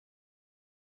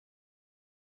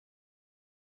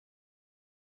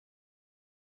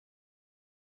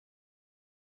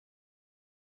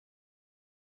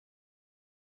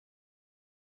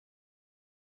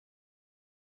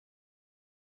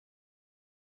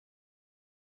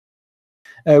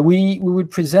We will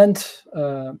present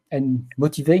and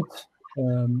motivate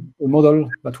a model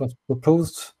that was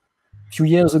proposed a few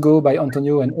years ago by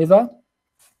Antonio and Eva.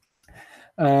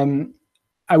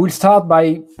 I will start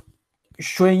by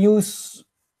showing you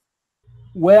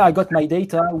where I got my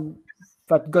data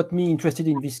that got me interested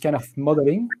in this kind of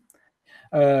modeling.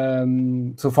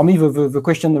 So for me, the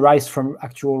question arises from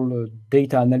actual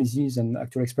data analysis and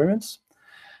actual experiments.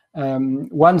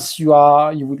 Once you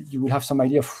will have some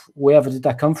idea of where the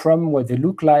data come from, what they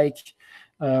look like.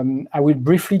 I will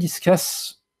briefly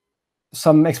discuss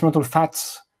some experimental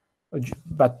facts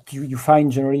that you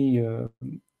find generally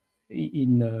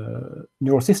in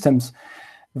neural systems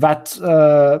that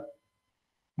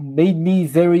made me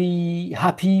very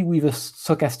happy with a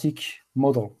stochastic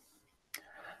model.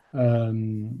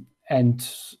 And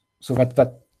so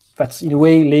that's in a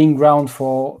way laying ground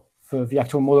for the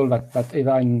actual model that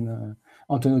Eva and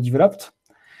Antonio developed.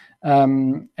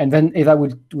 And then Eva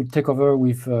will take over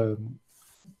with the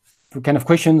kind of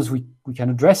questions we can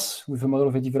address with the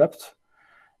model they developed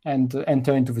and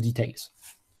enter into the details.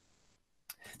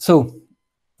 So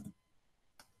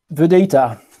the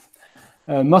data.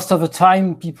 Most of the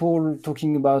time, people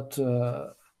talking about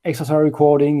extracellular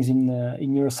recordings in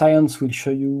neuroscience will show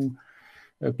you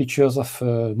pictures of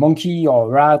a monkey or a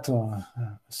rat or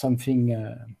something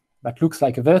that looks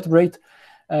like a vertebrate.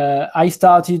 I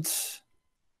started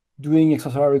doing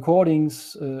extracellular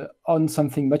recordings on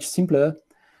something much simpler,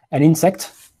 an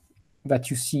insect that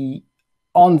you see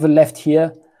on the left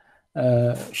here,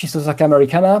 Schistosarca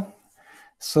americana.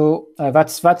 So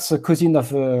that's a cousin of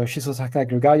Schistosarca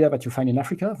gregaria that you find in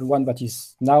Africa, the one that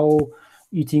is now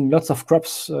eating lots of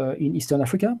crops in Eastern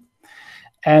Africa.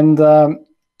 And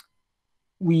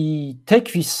we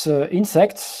take this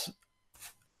insect,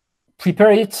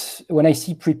 prepare it. When I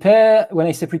say prepare,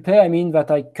 I mean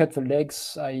that I cut the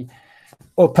legs, I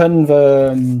open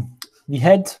the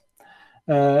head,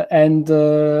 and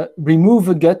remove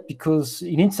the gut, because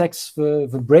in insects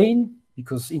the brain,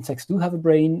 because insects do have a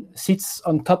brain, sits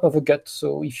on top of a gut.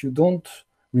 So if you don't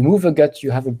remove the gut,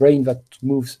 you have a brain that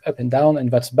moves up and down,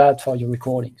 and that's bad for your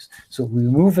recordings. So we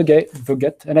remove the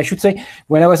gut. And I should say,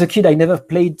 when I was a kid, I never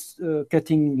played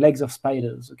cutting legs of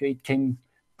spiders. Okay, it came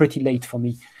pretty late for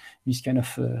me, this kind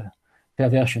of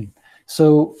perversion.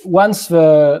 So once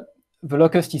the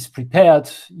locust is prepared,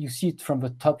 you see it from the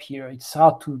top here. It's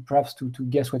hard to perhaps to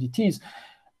guess what it is.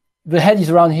 The head is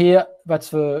around here. That's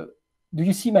the. Do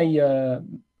you see my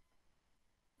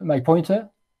my pointer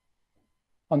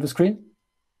on the screen?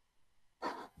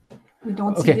 We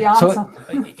don't see the answer. So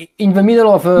in the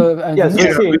middle of yes, we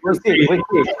see.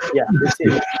 Yeah, we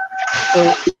see.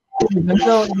 So in the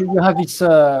middle, you have this.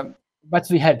 That's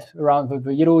the head around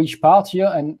the yellowish part here,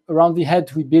 and around the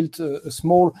head we built a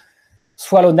small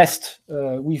swallow nest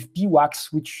with bee wax,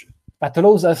 that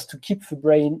allows us to keep the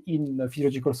brain in a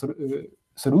physiological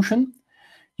solution.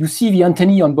 You see the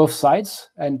antennae on both sides,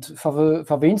 and for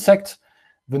the insect,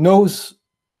 the nose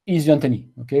is the antennae.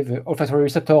 Okay, the olfactory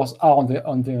receptors are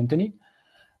on the antennae.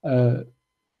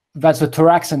 That's the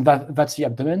thorax, and that's the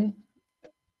abdomen.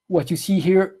 What you see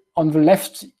here on the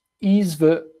left is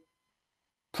the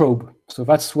probe. So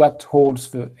that's what holds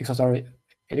the extracellular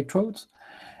electrodes.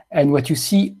 And what you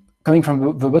see coming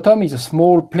from the bottom is a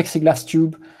small plexiglass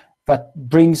tube that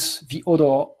brings the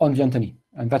odor on the antennae.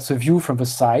 And that's a view from the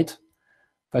side.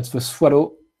 That's the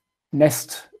swallow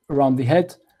nest around the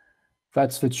head.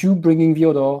 That's the tube bringing the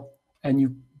odor. And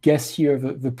you guess here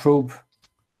the probe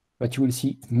that you will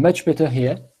see much better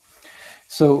here.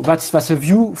 So that's a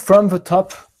view from the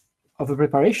top of the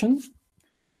preparation.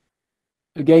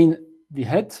 Again, the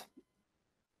head,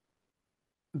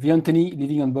 the antennae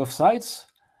living on both sides.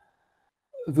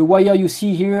 The wire you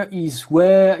see here is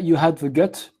where you had the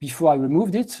gut before I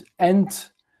removed it, and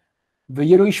the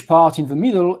yellowish part in the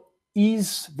middle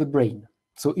is the brain.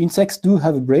 So insects do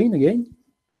have a brain again.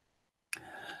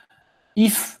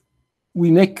 If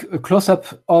we make a close-up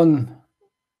on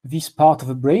this part of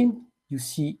the brain, you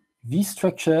see this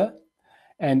structure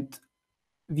and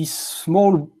this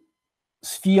small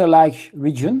sphere-like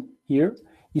region here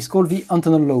is called the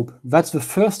antennal lobe. That's the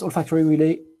first olfactory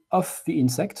relay of the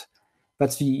insect.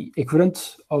 That's the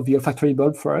equivalent of the olfactory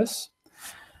bulb for us.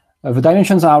 The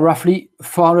dimensions are roughly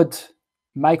 400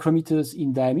 micrometers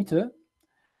in diameter.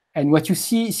 And what you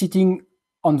see sitting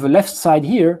on the left side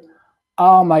here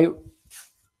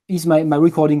is my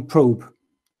recording probe.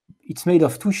 It's made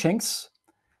of two shanks,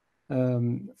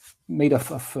 made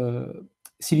of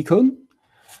silicone.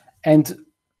 And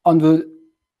on the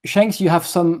shanks, you have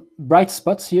some bright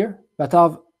spots here that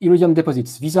are iridium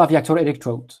deposits. These are the actual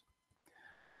electrodes.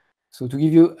 So to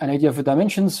give you an idea of the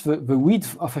dimensions, the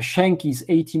width of a shank is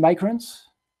 80 microns.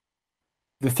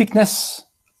 the thickness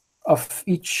of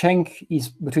each shank is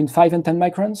between 5 and 10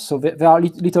 microns, so there are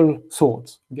little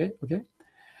swords. Okay,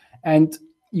 and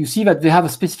you see that they have a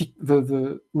specific,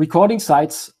 the recording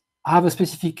sites have a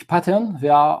specific pattern. They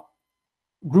are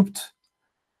grouped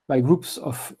by groups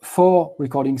of 4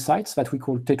 recording sites that we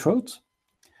call tetraodes.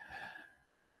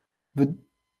 The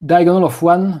diagonal of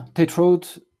one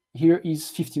tetrode here is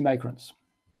 50 microns.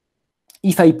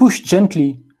 If I push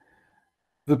gently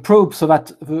the probe so that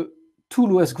the 2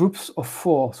 lowest groups of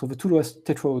 4, so the 2 lowest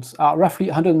tetrodes, are roughly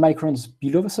 100 microns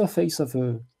below the surface of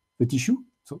the tissue,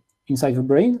 so inside the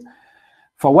brain,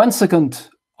 for 1 second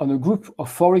on a group of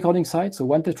 4 recording sites, so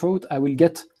 1 tetrode, I will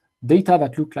get data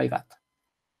that look like that.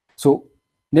 So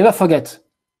never forget,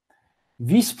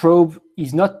 this probe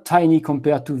is not tiny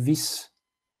compared to this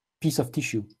piece of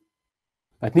tissue.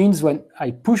 That means when I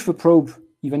push the probe,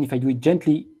 even if I do it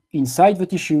gently inside the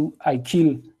tissue, I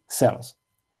kill cells.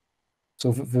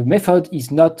 So the method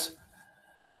is not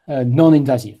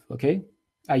non-invasive, okay?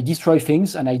 I destroy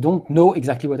things and I don't know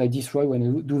exactly what I destroy when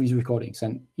I do these recordings.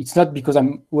 And it's not because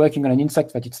I'm working on an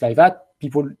insect that it's like that.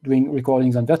 People doing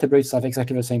recordings on vertebrates have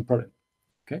exactly the same problem,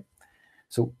 okay?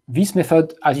 So this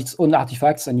method has its own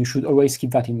artifacts and you should always keep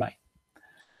that in mind.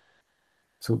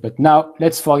 So, but now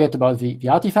let's forget about the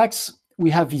artifacts. We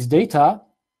have this data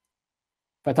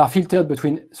that are filtered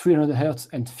between 300 Hertz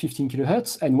and 15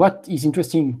 kilohertz. And what is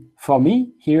interesting for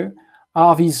me here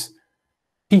are these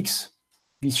peaks,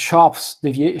 these sharp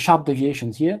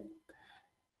deviations here.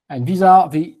 And these are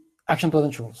the action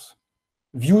potentials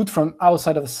viewed from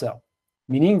outside of the cell,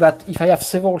 meaning that if I have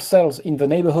several cells in the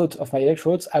neighborhood of my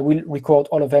electrodes, I will record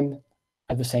all of them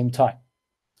at the same time.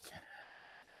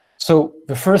 So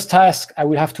the first task I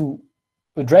will have to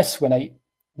address when I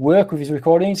work with these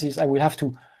recordings is I will have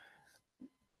to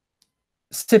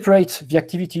separate the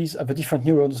activities of the different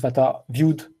neurons that are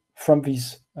viewed from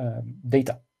these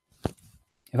data.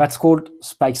 That's called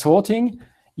spike sorting.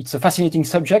 It's a fascinating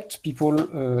subject. People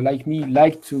like me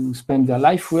like to spend their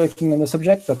life working on the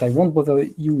subject, but I won't bother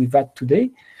you with that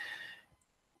today.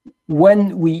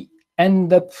 When we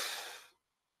end up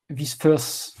this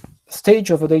first stage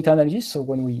of the data analysis, so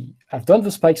when we have done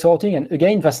the spike sorting, and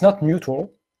again, that's not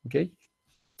neutral, okay?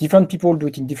 Different people do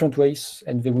it in different ways,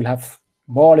 and they will have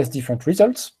more or less different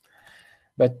results,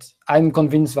 but I'm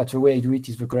convinced that the way I do it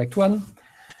is the correct one.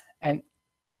 And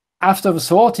after the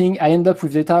sorting, I end up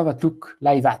with data that look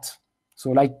like that, so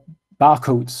like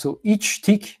barcodes. So each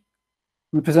tick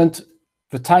represents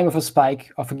the time of a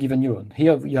spike of a given neuron.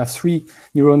 Here you have 3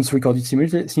 neurons recorded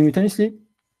simultaneously.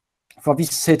 For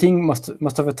this setting, most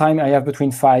of the time I have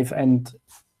between 5 and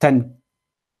 10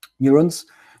 neurons,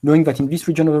 knowing that in this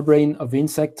region of the brain of the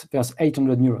insect, there's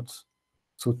 800 neurons.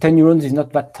 So 10 neurons is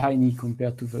not that tiny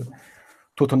compared to the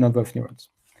total number of neurons.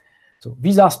 So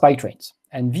these are spike trains,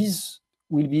 and these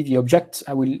will be the objects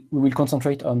we will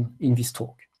concentrate on in this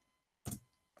talk.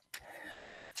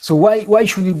 So why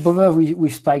should we bother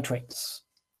with spike trains?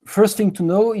 First thing to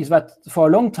know is that for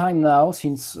a long time now,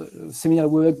 since seminal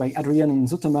work by Adrian and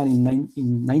Zoterman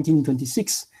in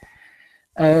 1926,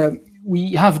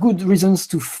 we have good reasons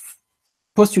to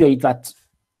postulate that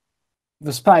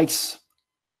the spikes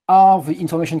are the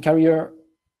information carrier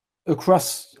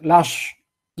across large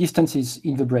distances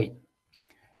in the brain.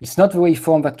 It's not the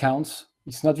waveform that counts,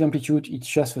 it's not the amplitude, it's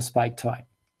just the spike time.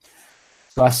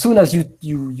 So as soon as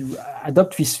you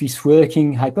adopt this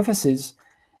working hypothesis,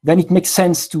 then it makes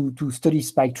sense to study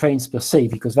spike trains per se,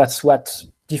 because that's what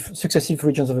successive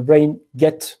regions of the brain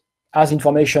get as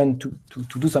information to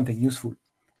do something useful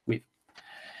with.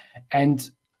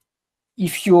 And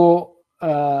if you're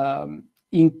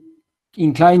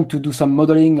inclined to do some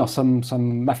modeling or some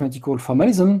mathematical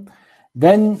formalism,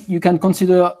 then you can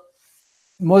consider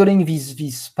modeling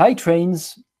these spike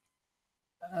trains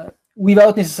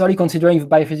without necessarily considering the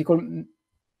biophysical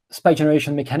spike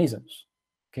generation mechanisms.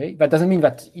 Okay, that doesn't mean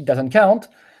that it doesn't count.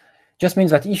 Just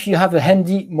means that if you have a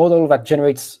handy model that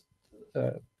generates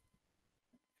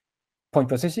point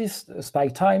processes,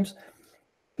 spike times,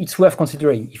 it's worth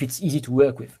considering if it's easy to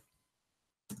work with.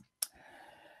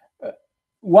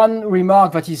 One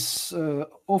remark that is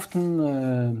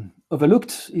often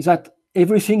overlooked is that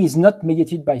everything is not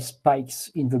mediated by spikes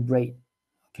in the brain.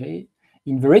 Okay,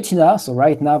 in the retina. So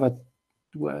right now, that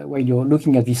while you're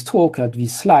looking at this talk, at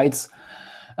these slides,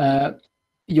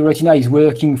 your retina is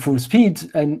working full speed,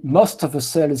 and most of the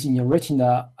cells in your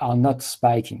retina are not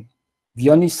spiking. The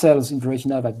only cells in the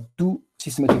retina that do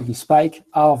systematically spike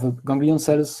are the ganglion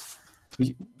cells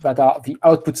that are the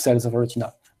output cells of the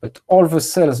retina. But all the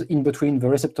cells in between the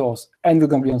receptors and the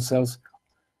ganglion cells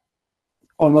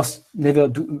almost never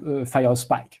do fire a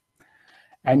spike.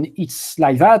 And it's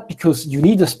like that because you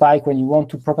need a spike when you want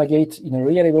to propagate in a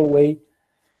reliable way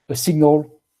a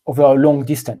signal over a long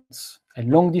distance. And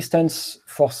long distance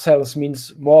for cells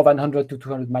means more than 100 to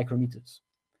 200 micrometers.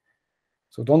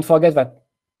 So don't forget that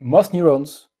most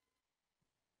neurons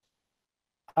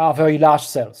are very large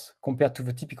cells compared to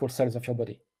the typical cells of your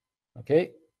body.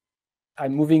 Okay,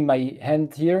 I'm moving my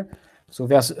hand here. So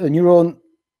there's a neuron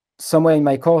somewhere in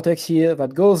my cortex here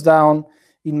that goes down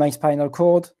in my spinal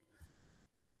cord.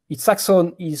 Its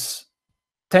axon is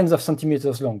tens of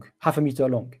centimeters long, half a meter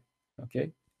long.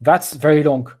 Okay, that's very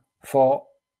long for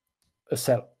a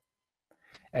cell.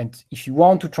 And if you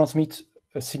want to transmit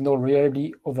a signal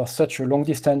reliably over such a long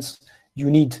distance, you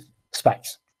need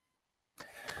spikes.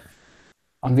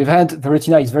 On the other hand, the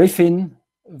retina is very thin,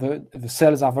 the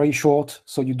cells are very short,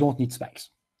 so you don't need spikes.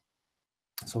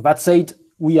 So that said,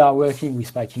 we are working with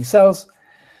spiking cells.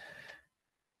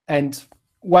 And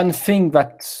one thing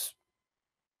that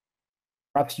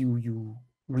perhaps you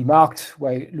remarked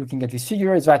while looking at this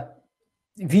figure is that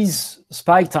these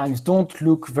spike times don't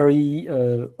look very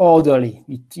orderly.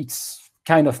 It's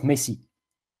kind of messy.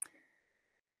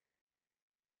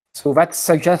 So that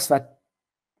suggests that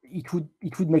it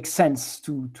would make sense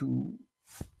to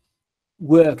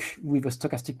work with a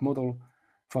stochastic model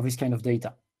for this kind of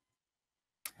data.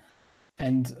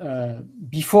 And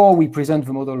before we present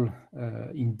the model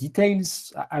in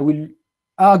details, I will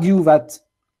argue that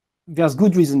there's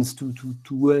good reasons to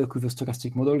work with a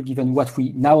stochastic model, given what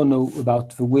we now know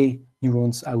about the way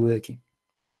neurons are working.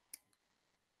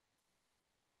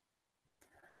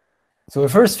 So the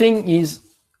first thing is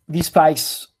these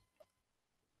spikes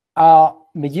are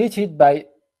mediated by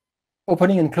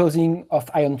opening and closing of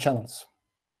ion channels.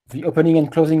 The opening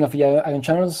and closing of the ion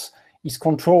channels is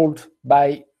controlled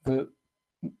by the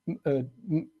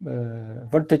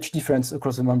voltage difference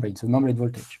across the membrane, so membrane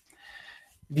voltage.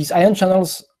 These ion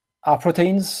channels are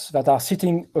proteins that are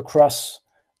sitting across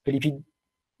a lipid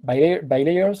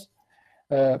bilayers.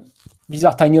 These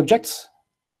are tiny objects,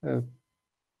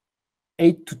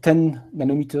 8 to 10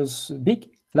 nanometers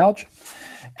large.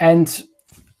 And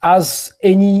as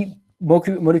any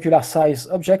molecular size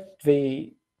object,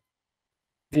 they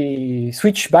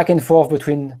switch back and forth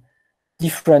between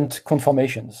different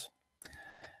conformations.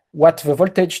 What the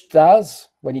voltage does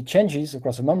when it changes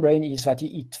across the membrane is that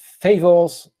it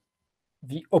favors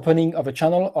the opening of a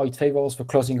channel or it favors the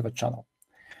closing of a channel.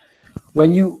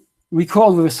 When you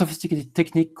recall with a sophisticated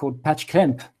technique called patch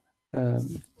clamp,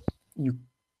 you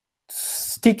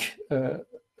stick a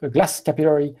glass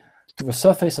capillary to the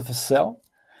surface of a cell.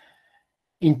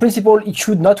 In principle, it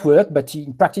should not work, but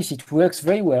in practice, it works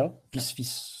very well.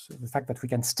 The fact that we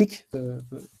can stick the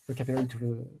capillary to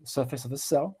the surface of a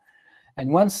cell. And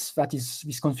once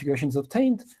this configuration is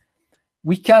obtained,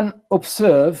 we can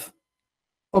observe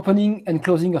opening and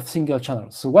closing of single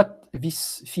channels. So what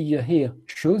this figure here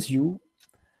shows you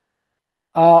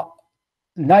are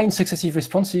 9 successive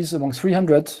responses among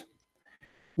 300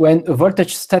 when a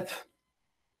voltage step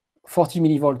 40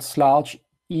 millivolts large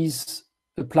is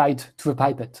applied to the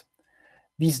pipette.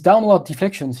 These downward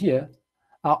deflections here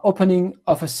are opening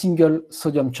of a single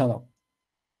sodium channel.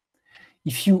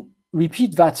 If you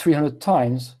repeat that 300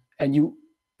 times and you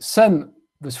sum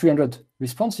the 300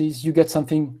 responses, you get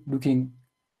something looking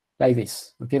like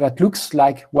this. Okay, that looks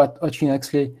like what Hodgkin and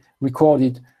Huxley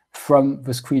recorded from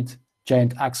the squid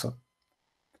giant axon.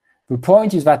 The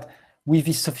point is that with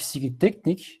this sophisticated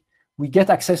technique, we get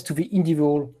access to the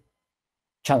individual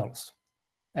channels.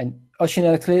 And Hodgkin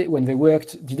and Huxley, when they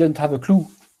worked, didn't have a clue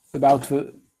about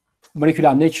the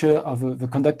molecular nature of the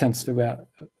conductance they were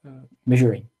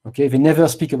measuring. Okay, they never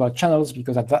speak about channels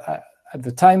because at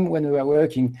the time when we were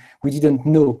working, we didn't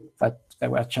know that there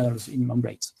were channels in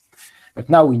membranes. But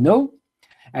now we know.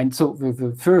 And so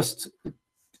the first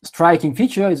striking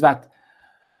feature is that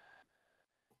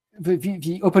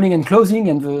the opening and closing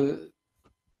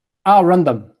are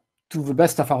random to the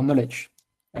best of our knowledge.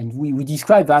 And we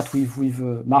describe that with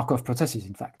Markov processes,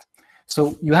 in fact.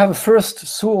 So you have a first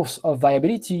source of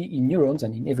variability in neurons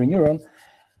and in every neuron,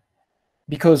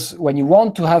 because when you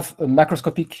want to have a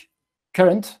macroscopic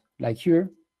current, like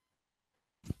here,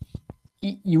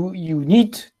 you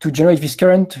need to generate this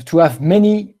current to have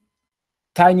many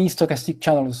tiny stochastic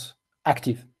channels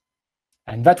active.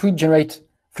 And that will generate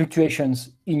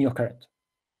fluctuations in your current.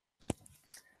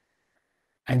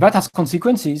 And that has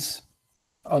consequences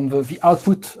on the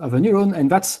output of a neuron. And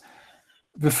that's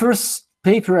the first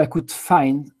paper I could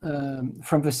find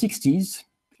from the 60s,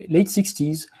 late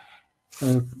 60s,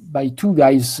 by two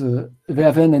guys,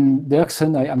 Verven and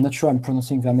Dirksen. I'm not sure I'm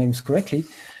pronouncing their names correctly,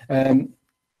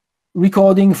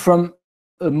 recording from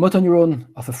a motor neuron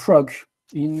of a frog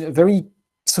in a very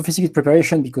sophisticated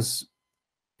preparation because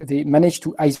they managed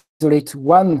to isolate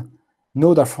one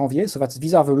node of Ranvier. So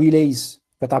these are the relays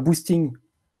that are boosting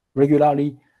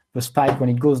regularly the spike when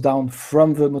it goes down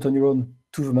from the motor neuron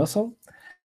to the muscle.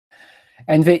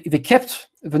 And they kept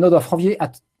the node of Ranvier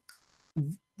at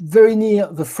very near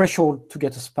the threshold to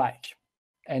get a spike.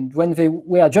 And when they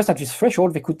were just at this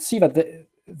threshold, they could see that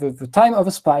the time of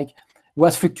a spike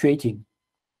was fluctuating,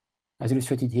 as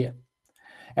illustrated here.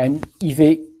 And if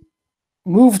they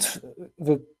moved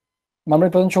the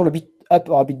membrane potential a bit up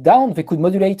or a bit down, they could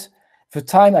modulate the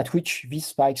time at which these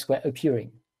spikes were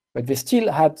appearing. But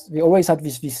they always had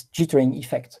this jittering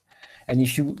effect. And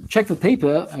if you check the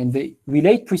paper, and they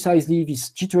relate precisely this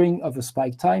jittering of the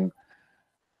spike time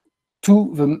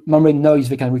to the membrane noise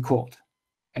they can record.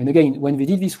 And again, when we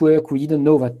did this work, we didn't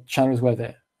know that channels were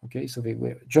there. Okay, so they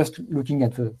were just looking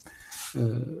at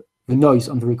the noise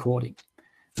on the recording.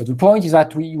 But the point is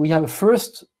that we have a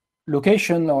first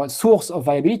location or source of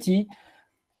variability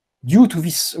due to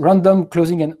this random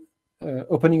closing and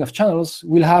opening of channels.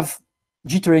 We'll have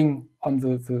jittering on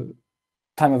the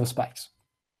time of the spikes.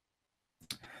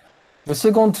 The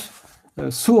second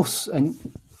source, and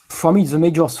for me, the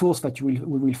major source that we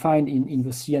will find in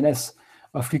the CNS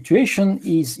of fluctuation,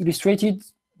 is illustrated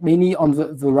mainly on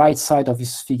the right side of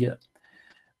this figure.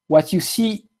 What you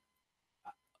see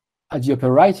at the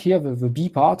upper right here, the B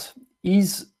part,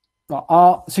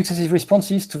 are successive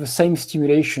responses to the same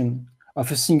stimulation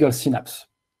of a single synapse.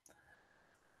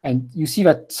 And you see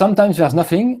that sometimes there's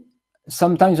nothing,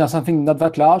 sometimes there's something not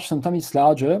that large, sometimes it's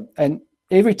larger, and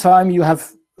every time you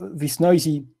have this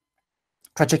noisy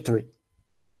trajectory.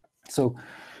 So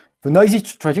the noisy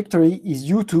trajectory is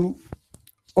due to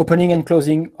opening and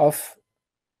closing of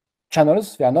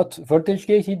channels. They are not voltage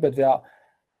gated, but they are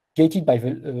gated by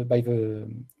the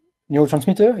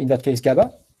neurotransmitter, in that case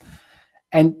GABA.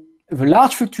 And the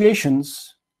large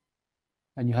fluctuations,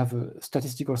 and you have a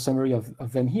statistical summary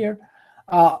of them here,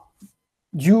 are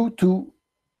due to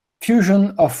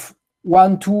fusion of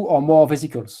 1, 2, or more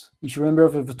vesicles. If you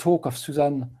remember the talk of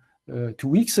Suzanne 2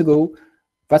 weeks ago,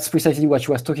 that's precisely what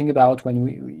she was talking about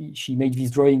when she made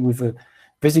this drawing with a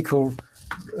vesicle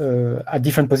at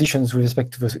different positions with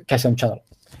respect to the calcium channel.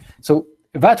 So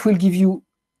that will give you,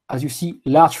 as you see,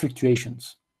 large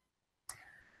fluctuations.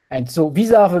 And so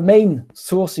these are the main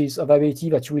sources of variability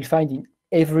that you will find in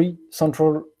every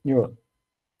central neuron.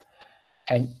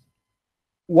 And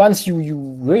once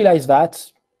you realize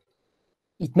that,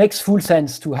 it makes full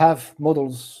sense to have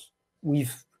models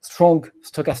with strong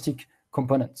stochastic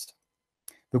components.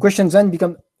 The question then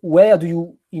becomes, where do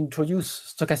you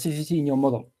introduce stochasticity in your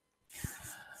model?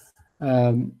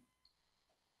 The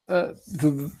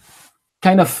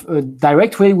kind of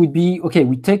direct way would be, okay,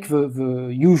 we take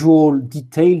the usual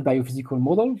detailed biophysical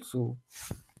model, so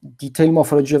detailed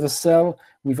morphology of a cell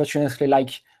with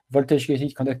like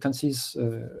voltage-gated conductances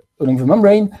along the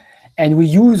membrane, and we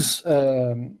use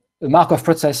a Markov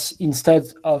process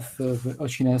instead of the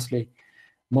Hodgkin-Huxley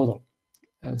model.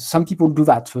 Some people do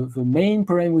that. The main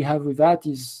problem we have with that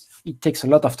is it takes a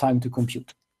lot of time to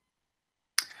compute.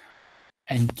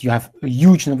 And you have a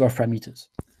huge number of parameters.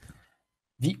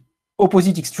 The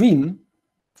opposite extreme,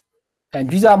 and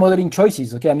these are modeling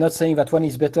choices, okay? I'm not saying that one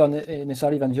is better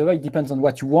necessarily than the other. It depends on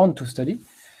what you want to study.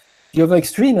 The other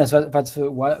extreme, that's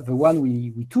the one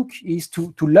we took, is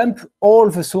to lump all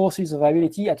the sources of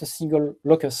variability at a single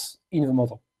locus in the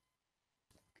model.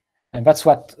 And that's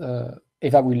what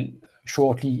Eva will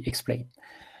shortly explain.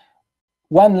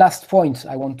 One last point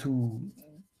I want to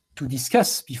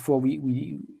discuss before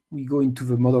we go into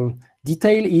the model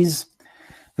detail is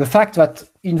the fact that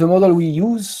in the model we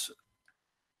use,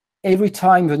 every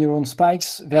time the neuron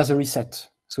spikes, there's a reset.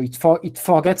 So it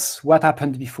forgets what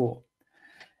happened before.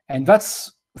 And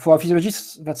that's, for a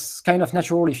physiologist, that's kind of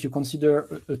natural if you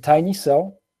consider a tiny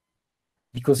cell,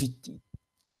 because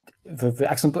the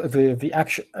axon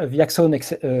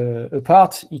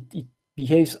apart, it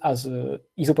behaves as an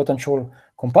isopotential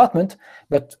compartment.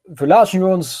 But the large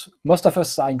neurons most of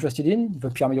us are interested in, the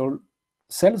pyramidal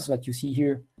cells that you see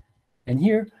here and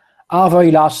here, are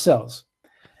very large cells.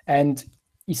 And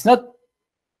it's not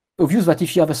obvious that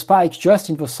if you have a spike just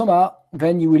in the soma,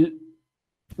 then you will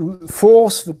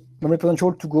force the memory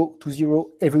potential to go to zero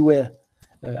everywhere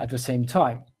at the same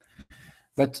time.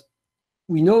 But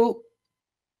we know,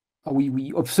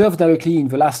 we observed directly in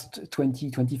the last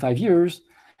 20-25 years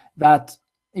that,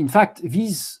 in fact,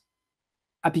 these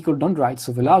apical dendrites,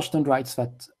 so the large dendrites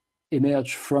that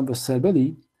emerge from the cell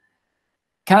body,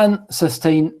 can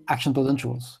sustain action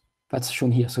potentials. That's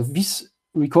shown here. So this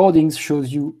recordings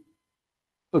shows you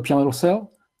a pyramidal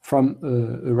cell from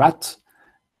a rat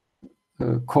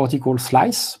cortical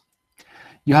slice.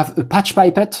 You have a patch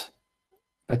pipette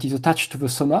that is attached to the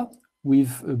soma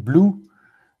with a blue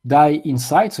dye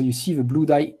inside. So you see the blue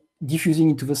dye diffusing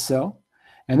into the cell.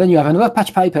 And then you have another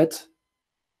patch pipette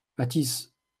that is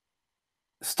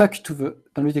stuck to the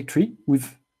dendritic tree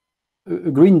with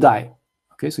a green dye.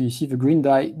 Okay, so you see the green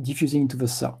dye diffusing into the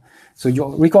cell. So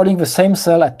you're recording the same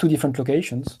cell at two different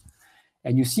locations.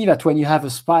 And you see that when you have a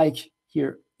spike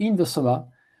here in the soma,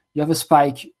 you have a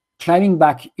spike climbing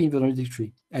back in the dendritic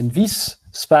tree. And this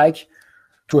spike,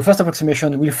 to a first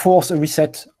approximation, will force a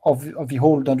reset of the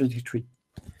whole dendritic tree.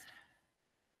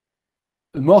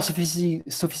 A more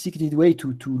sophisticated way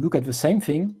to look at the same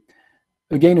thing,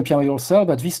 again, a pyramidal cell,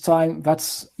 but this time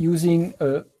that's using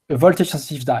a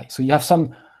voltage-sensitive dye. So you have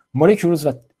some molecules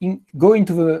that go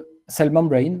into the cell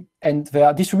membrane, and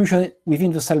their distribution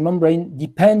within the cell membrane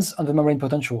depends on the membrane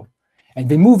potential. And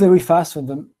they move very fast when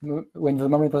the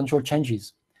membrane potential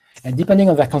changes. And depending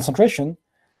on their concentration,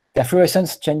 their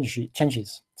fluorescence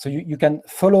changes. So you can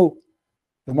follow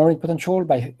the membrane potential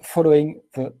by following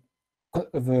the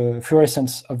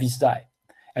fluorescence of this dye.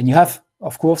 And you have,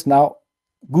 of course, now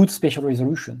good spatial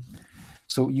resolution.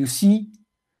 So you see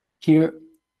here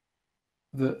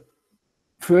the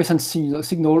fluorescence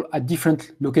signal at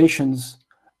different locations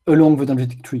along the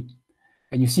dendritic tree.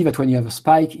 And you see that when you have a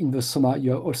spike in the soma,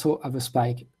 you also have a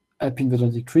spike up in the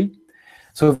dendritic tree.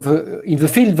 So in the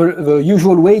field, the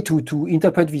usual way to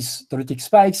interpret these dendritic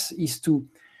spikes is to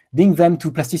link them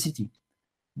to plasticity.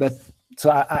 But so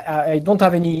I don't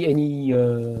have any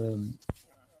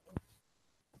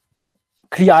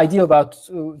clear idea about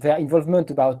their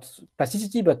involvement about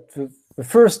plasticity, but the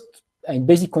first and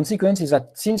basic consequence is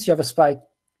that since you have a spike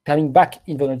coming back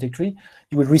in the dendritic tree,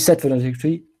 you will reset the dendritic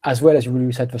tree as well as you will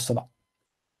reset the soma.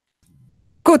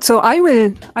 Good. So I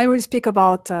will speak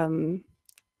about the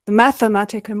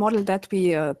mathematical model that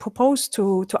we propose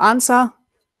to answer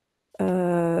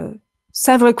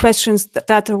several questions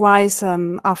that arise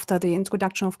after the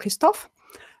introduction of Christophe.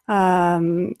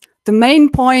 The main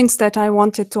points that I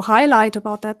wanted to highlight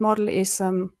about that model is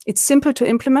it's simple to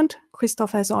implement.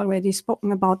 Christophe has already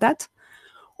spoken about that.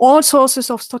 All sources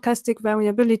of stochastic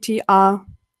variability are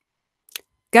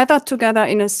gathered together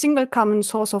in a single common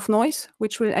source of noise,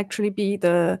 which will actually be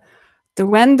the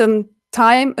random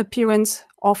time appearance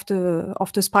of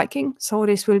the spiking. So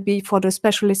this will be for the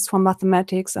specialists from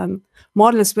mathematics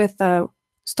models with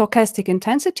stochastic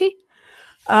intensity.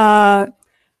 The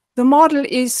model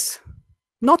is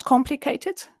not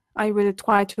complicated. I will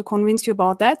try to convince you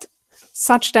about that,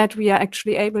 such that we are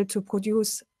actually able to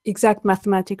produce exact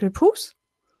mathematical proofs.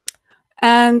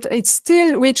 And it's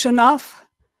still rich enough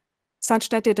such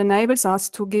that it enables us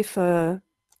to give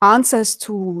answers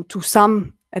to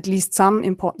at least some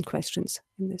important questions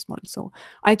in this model. So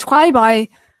I try by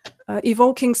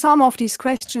evoking some of these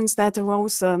questions that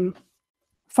arose,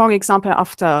 for example,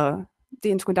 after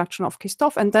the introduction of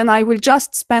Christophe, and then I will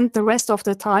just spend the rest of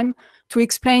the time to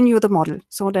explain you the model.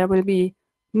 So there will be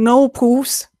no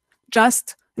proofs,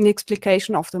 just an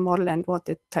explication of the model and what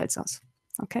it tells us.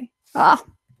 Okay?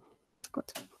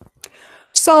 Good.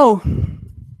 So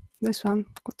this one,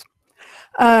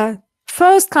 good.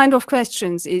 First kind of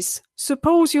questions is,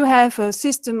 suppose you have a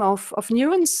system of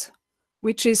neurons,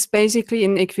 which is basically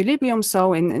in equilibrium,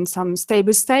 so in some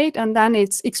stable state, and then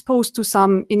it's exposed to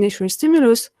some initial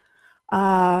stimulus.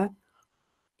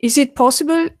 Is it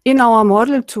possible in our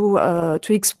model to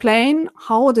explain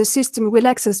how the system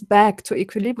relaxes back to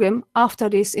equilibrium after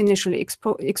this initial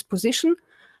exposition?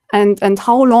 And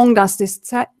how long does this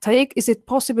take? Is it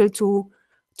possible to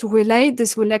relate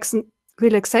this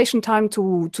relaxation time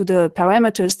to the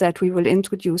parameters that we will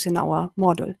introduce in our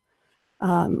model?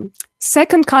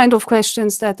 Second kind of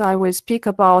questions that I will speak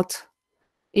about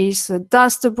is,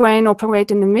 does the brain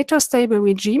operate in a metastable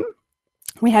regime?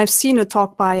 We have seen a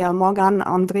talk by Morgan,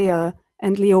 André,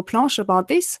 and Leo Planche about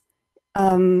this.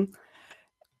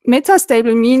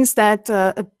 Metastable means that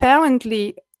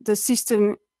apparently the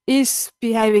system is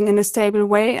behaving in a stable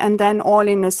way, and then all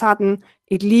in a sudden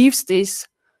it leaves this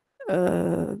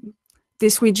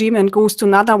regime and goes to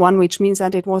another one, which means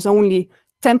that it was only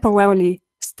temporarily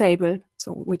stable,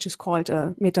 so which is called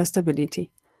metastability.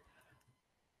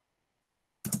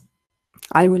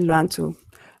 I will learn to.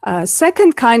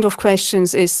 Second kind of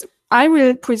questions is, I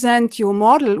will present you a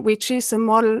model, which is a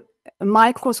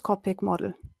microscopic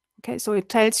model. Okay, so it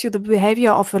tells you the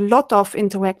behavior of a lot of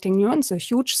interacting neurons, a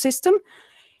huge system.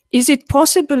 Is it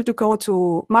possible to go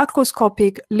to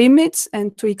macroscopic limits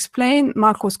and to explain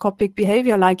macroscopic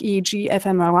behavior like EEG,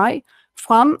 fMRI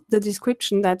from the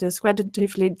description that is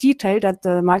relatively detailed at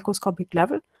the microscopic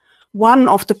level? One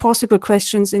of the possible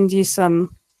questions in this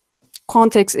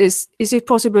context is it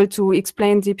possible to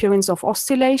explain the appearance of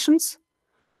oscillations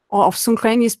or of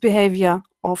synchronous behavior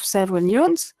of several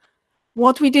neurons?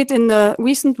 What we did in the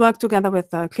recent work together with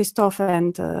Christophe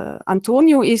and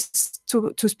Antonio is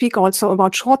to speak also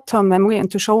about short-term memory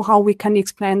and to show how we can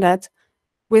explain that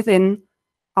within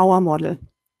our model.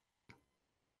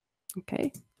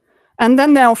 Okay. And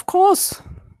then there are, of course,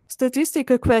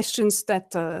 statistical questions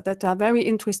that are very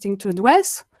interesting to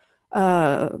address.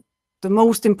 The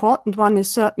most important one is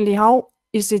certainly how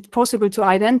is it possible to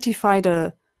identify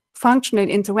the functional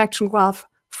interaction graph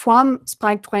from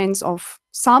spike trains of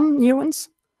some neurons,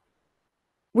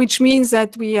 which means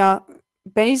that we are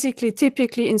basically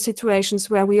typically in situations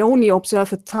where we only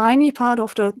observe a tiny part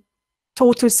of the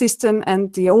total system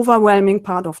and the overwhelming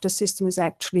part of the system is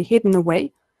actually hidden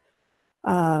away.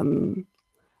 And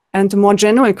the more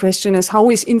general question is, how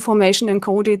is information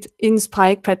encoded in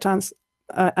spike patterns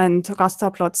and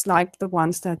raster plots like the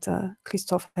ones that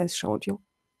Christophe has showed you?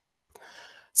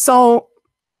 So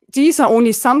these are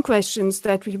only some questions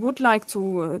that we would like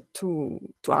to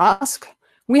ask.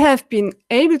 We have been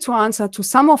able to answer to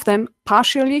some of them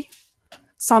partially.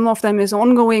 Some of them is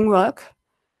ongoing work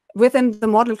within the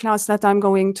model class that I'm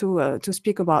going to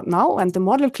speak about now. And the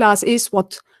model class is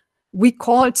what we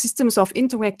call systems of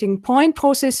interacting point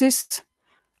processes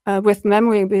with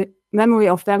memory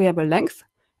of variable length.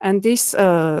 And this,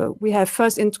 we have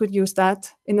first introduced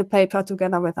that in a paper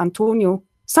together with Antonio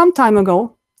some time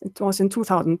ago. It was in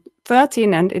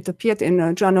 2013, and it appeared in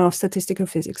a Journal of Statistical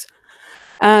Physics.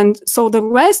 And so the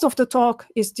rest of the talk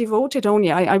is devoted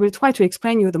only. I will try to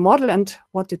explain you the model and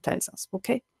what it tells us.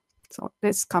 Okay, so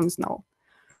this comes now.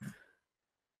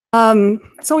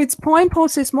 So it's point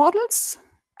process models,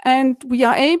 and we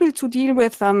are able to deal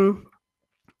with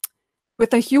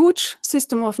a huge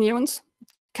system of neurons.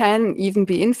 Can even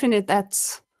be infinite.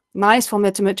 That's nice for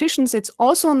mathematicians. It's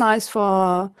also nice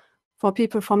for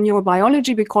people from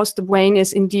neurobiology, because the brain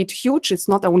is indeed huge. It's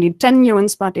not only 10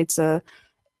 neurons, but it's a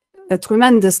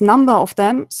tremendous number of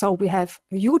them. So we have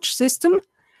a huge system.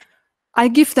 I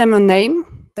give them a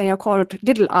name. They are called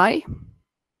little I.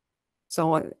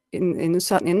 So in a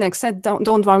certain index set,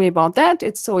 don't worry about that.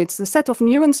 It's the set of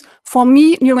neurons. For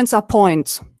me, neurons are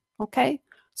points. Okay.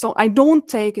 So I don't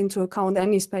take into account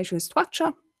any spatial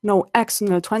structure, no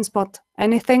axonal transport,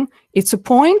 anything. It's a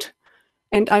point,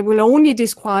 and I will only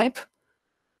describe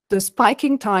the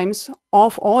spiking times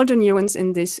of all the neurons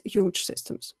in these huge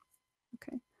systems.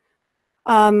 Okay.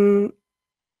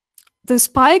 The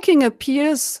spiking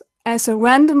appears as a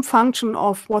random function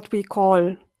of what we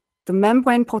call the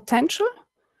membrane potential.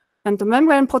 And the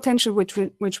membrane potential, which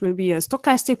will be a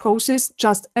stochastic process,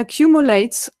 just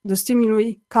accumulates the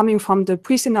stimuli coming from the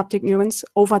presynaptic neurons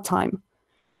over time.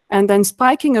 And then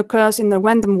spiking occurs in a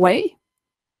random way,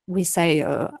 we say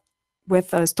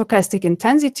with a stochastic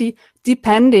intensity,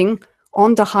 depending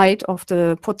on the height of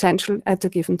the potential at a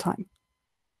given time.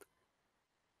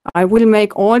 I will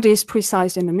make all this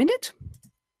precise in a minute.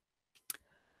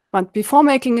 But before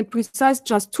making it precise,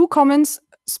 just two comments.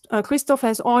 Christophe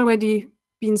has already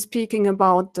been speaking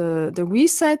about the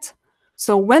reset.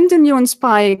 So when the neuron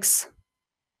spikes,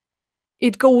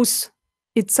 it goes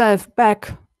itself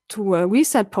back to a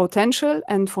reset potential.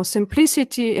 And for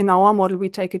simplicity, in our model, we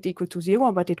take it equal to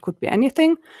 0, but it could be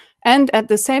anything. And at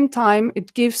the same time,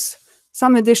 it gives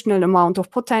some additional amount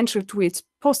of potential to its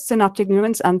postsynaptic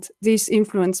neurons, and this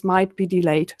influence might be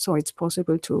delayed. So it's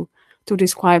possible to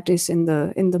describe this in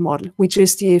the model, which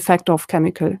is the effect of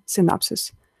chemical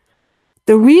synapses.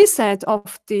 The reset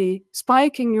of the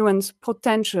spiking neurons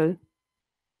potential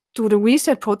to the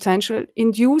reset potential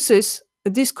induces a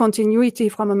discontinuity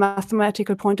from a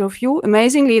mathematical point of view.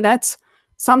 Amazingly, that's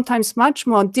sometimes much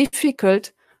more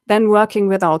difficult than working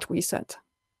without reset.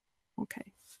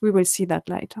 Okay, we will see that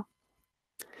later.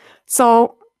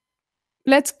 So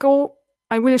let's go.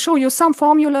 I will show you some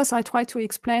formulas. I try to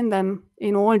explain them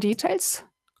in all details.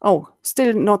 Oh,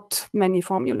 still not many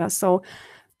formulas. So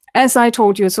as I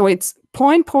told you, so it's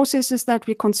point processes that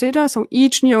we consider. So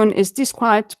each neuron is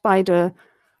described by the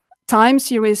time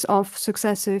series of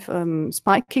successive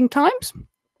spiking times.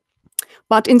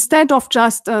 But instead of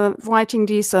just writing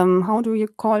these, how do you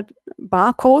call it,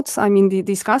 barcodes, I mean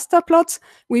these raster plots,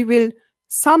 we will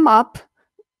sum up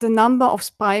the number of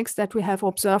spikes that we have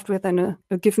observed within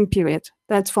a given period.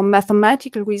 That's for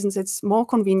mathematical reasons, it's more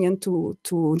convenient to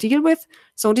deal with.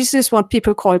 So this is what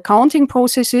people call counting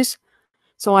processes.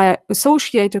 So I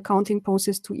associate a counting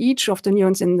process to each of the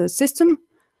neurons in the system.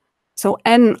 So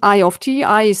n(i) of t,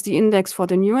 I is the index for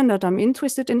the neuron that I'm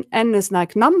interested in. N is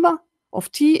like number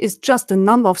of t is just the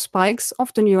number of spikes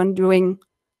of the neuron during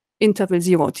interval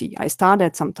 0t. I start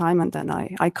at some time and then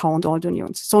I count all the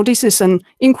neurons. So this is an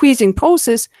increasing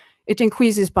process. It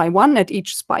increases by 1 at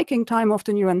each spiking time of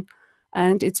the neuron,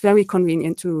 and it's very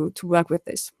convenient to work with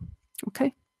this.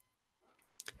 Okay.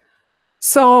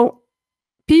 So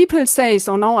people say,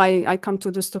 so now I come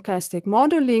to the stochastic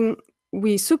modeling.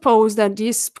 We suppose that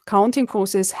this counting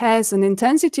process has an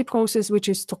intensity process which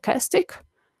is stochastic,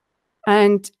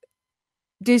 and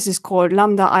this is called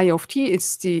lambda I of t.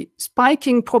 It's the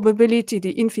spiking probability,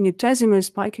 the infinitesimal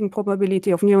spiking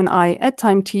probability of neuron I at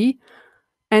time t.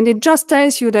 And it just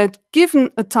tells you that given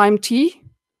a time t,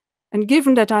 and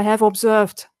given that I have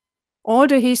observed all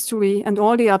the history and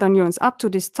all the other neurons up to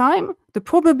this time, the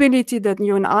probability that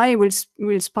neuron I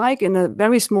will spike in a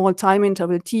very small time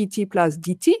interval t plus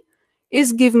dt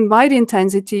is given by the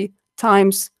intensity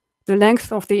times the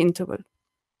length of the interval.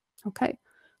 Okay.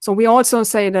 So we also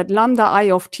say that lambda I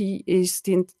of t is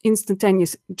the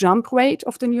instantaneous jump rate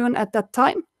of the neuron at that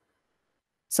time.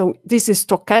 So this is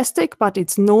stochastic, but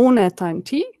it's known at time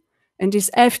t. And this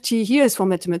ft here is for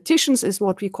mathematicians, is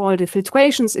what we call the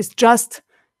filtrations. It's just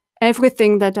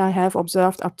everything that I have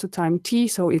observed up to time t.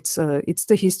 So it's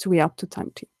the history up to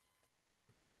time t.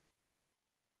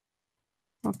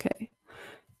 Okay.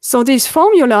 So this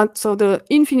formula, so the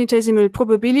infinitesimal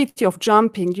probability of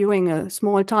jumping during a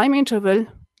small time interval,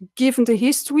 given the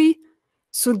history,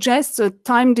 suggests a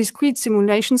time discrete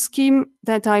simulation scheme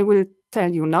that I will tell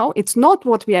you now. It's not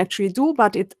what we actually do,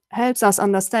 but it helps us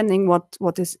understanding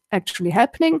what is actually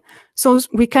happening. So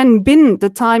we can bin the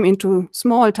time into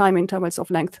small time intervals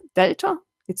of length delta.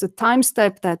 It's a time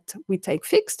step that we take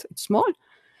fixed, it's small.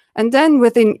 And then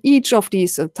within each of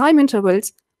these time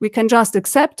intervals, we can just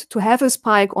accept to have a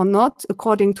spike or not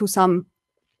according to some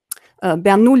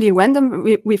Bernoulli random.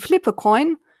 We flip a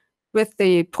coin with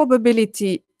the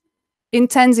probability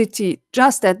intensity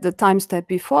just at the time step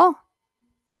before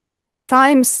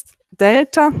times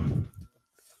delta.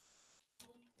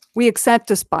 We accept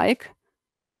the spike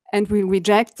and we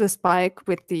reject the spike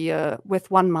with the with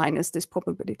 1 minus this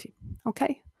probability.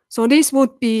 Okay, so this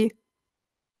would be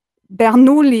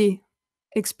Bernoulli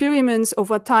experiments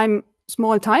over time,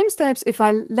 small time steps. If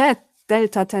I let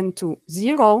delta tend to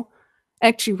 0,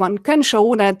 actually one can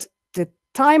show that the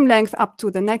time length up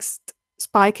to the next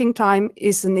spiking time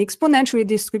is an exponentially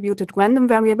distributed random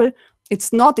variable.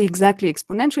 It's not exactly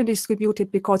exponentially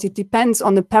distributed because it depends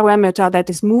on the parameter that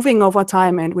is moving over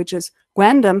time and which is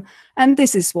random. And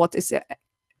this is what is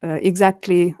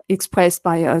exactly expressed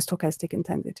by a stochastic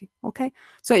intensity. Okay,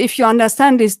 so if you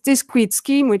understand this discrete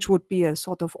scheme, which would be a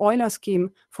sort of Euler scheme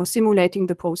for simulating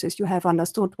the process, you have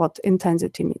understood what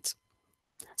intensity means.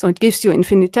 So it gives you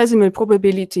infinitesimal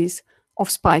probabilities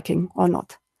of spiking or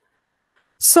not.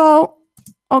 So,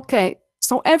 okay,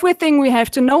 so everything we have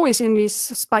to know is in these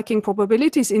spiking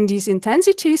probabilities, in these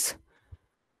intensities.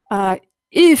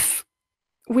 If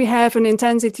we have an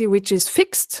intensity which is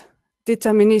fixed,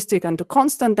 deterministic and a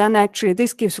constant, then actually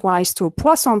this gives rise to a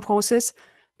Poisson process.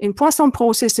 In Poisson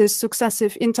processes,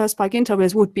 successive interspike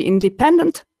intervals would be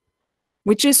independent,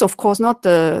 which is of course not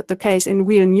the case in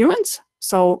real neurons.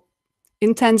 So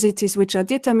intensities which are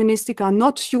deterministic are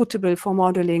not suitable for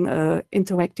modeling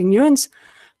interacting neurons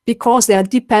because there are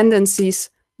dependencies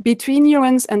between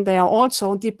neurons and there are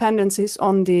also dependencies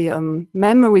on the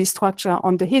memory structure,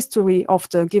 on the history of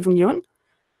the given neuron.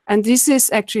 And this is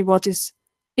actually what is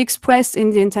expressed in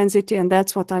the intensity, and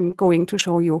that's what I'm going to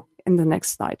show you in the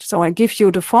next slide. So I give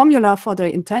you the formula for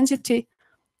the intensity,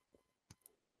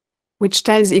 which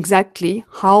tells exactly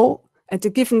how at a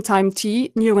given time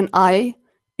t, neuron I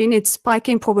in its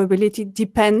spiking probability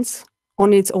depends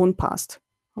on its own past.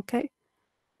 Okay,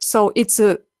 so it's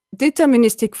a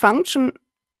deterministic function,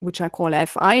 which I call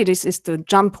fi. This is the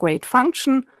jump rate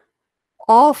function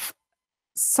of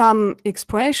some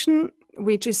expression,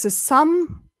 which is a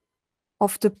sum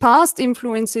of the past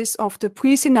influences of the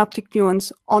presynaptic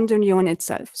neurons on the neuron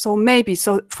itself. So maybe,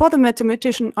 so for the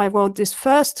mathematician, I wrote this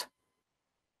first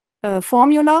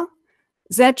formula.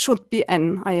 Z should be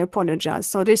n, I apologize.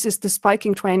 So this is the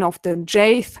spiking train of the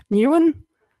jth neuron,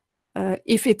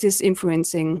 if it is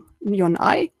influencing neuron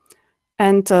I.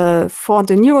 And for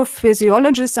the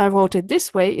neurophysiologist, I wrote it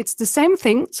this way. It's the same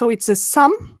thing. So it's a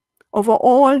sum over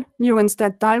all neurons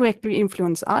that directly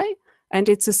influence I. And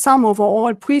it's a sum over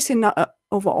all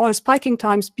spiking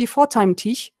times before time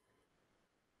t.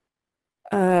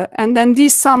 And then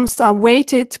these sums are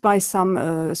weighted by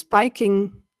some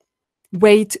spiking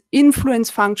weight influence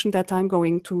function that I'm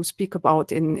going to speak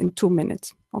about in 2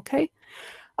 minutes. Okay.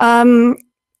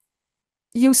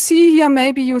 You see here,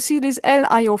 maybe you see this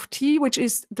Li of t, which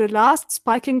is the last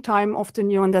spiking time of the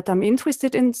neuron that I'm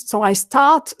interested in. So I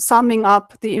start summing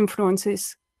up the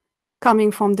influences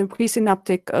coming from the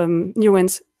presynaptic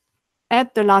neurons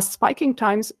at the last spiking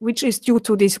times, which is due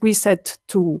to this reset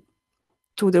to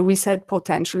the reset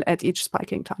potential at each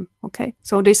spiking time. Okay,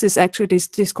 so this is actually this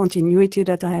discontinuity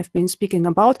that I have been speaking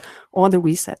about, or the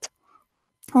reset.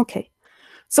 Okay,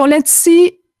 so let's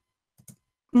see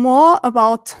more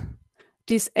about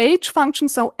this age function.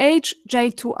 So age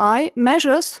J2I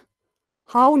measures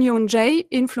how neuron J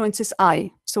influences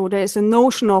I. So there's a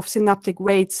notion of synaptic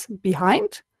weights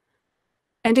behind.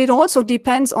 And it also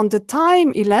depends on the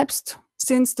time elapsed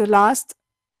since the last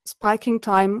spiking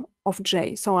time of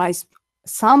J. So I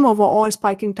sum over all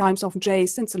spiking times of J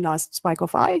since the last spike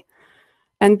of I.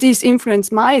 And this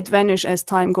influence might vanish as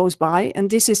time goes by. And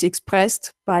this is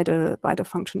expressed by the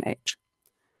function H.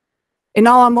 In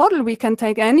our model, we can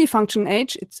take any function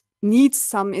H. It needs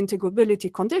some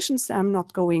integrability conditions. I'm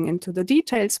not going into the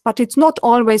details, but it's not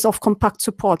always of compact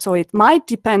support. So it might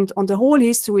depend on the whole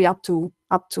history up to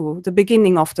the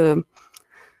beginning of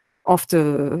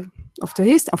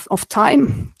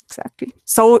time, exactly.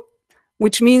 So,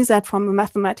 which means that from a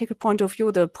mathematical point of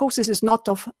view, the process is not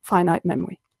of finite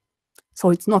memory. So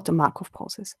it's not a Markov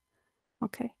process.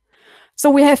 Okay. So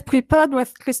we have prepared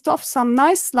with Christophe some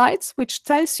nice slides, which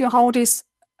tells you how this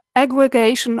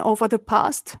aggregation over the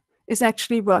past is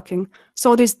actually working.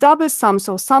 So this double sum,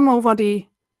 so sum over the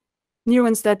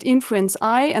neurons that influence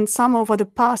I and sum over the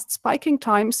past spiking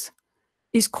times,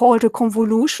 is called a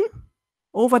convolution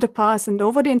over the past and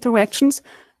over the interactions.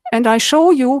 And I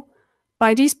show you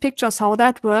by these pictures how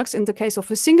that works in the case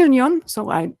of a single neuron. So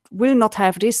I will not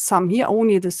have this sum here,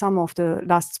 only the sum of the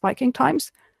last spiking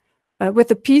times with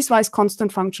the piecewise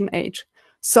constant function H.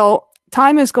 So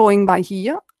time is going by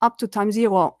here up to time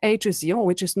 0, H is 0,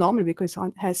 which is normal because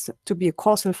it has to be a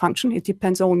causal function. It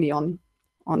depends only on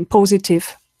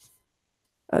positive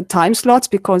time slots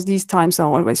because these times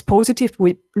are always positive.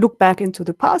 We look back into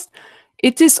the past.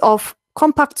 It is of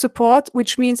compact support,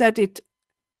 which means that it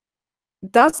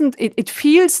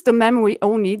feels the memory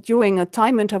only during a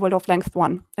time interval of length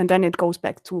 1, and then it goes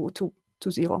back to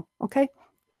 0, okay?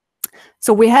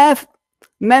 So we have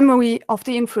memory of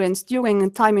the influence during a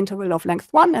time interval of length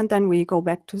 1, and then we go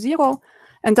back to 0.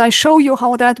 And I show you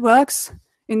how that works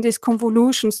in this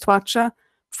convolution structure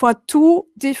for 2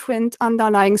 different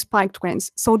underlying spike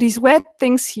trains. So these red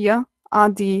things here are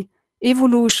the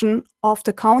evolution of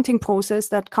the counting process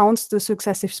that counts the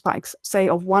successive spikes, say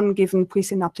of one given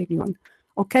presynaptic neuron.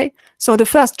 Okay, so the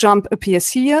first jump appears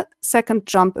here, second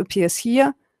jump appears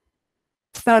here,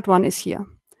 third one is here.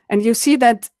 And you see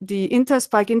that the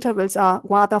interspike intervals are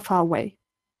rather far away.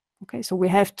 Okay, so we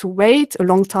have to wait a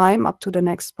long time up to the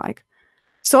next spike.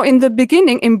 So in the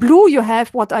beginning, in blue, you have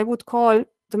what I would call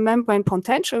the membrane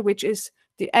potential, which is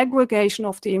the aggregation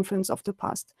of the influence of the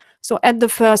past. So at the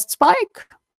first spike,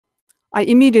 I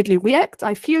immediately react,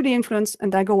 I feel the influence,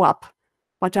 and I go up.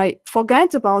 But I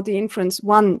forget about the influence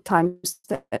one time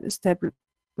step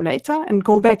later and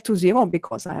go back to 0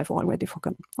 because I have already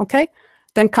forgotten. Okay,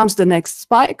 then comes the next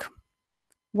spike.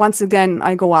 Once again,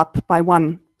 I go up by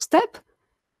 1 step.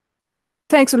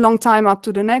 Takes a long time up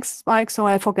to the next spike, so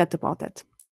I forget about that.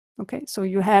 Okay, so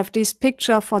you have this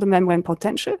picture for the membrane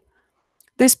potential.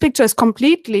 This picture is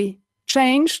completely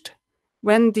changed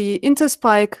when the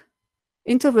interspike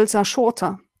intervals are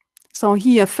shorter. So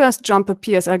here, first jump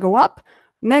appears, I go up.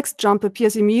 Next jump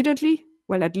appears immediately,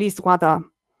 well, at least rather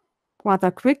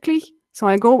quickly. So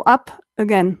I go up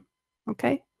again,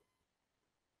 okay?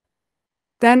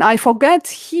 Then I forget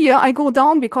here, I go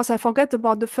down because I forget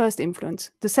about the first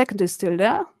influence. The second is still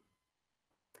there.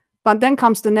 But then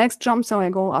comes the next jump, so I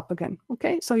go up again,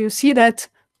 okay? So you see that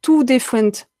 2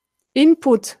 different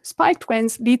input spike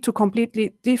trains lead to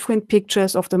completely different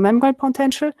pictures of the membrane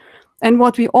potential. And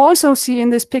what we also see in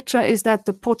this picture is that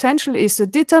the potential is a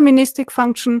deterministic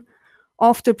function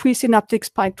of the presynaptic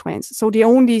spike trains. So the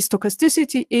only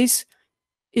stochasticity is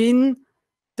in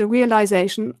the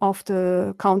realization of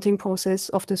the counting process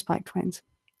of the spike trains.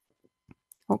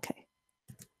 Okay.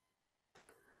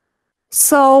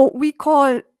 So we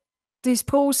call this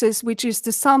process, which is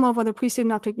the sum over the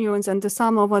presynaptic neurons and the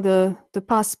sum over the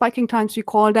past spiking times, we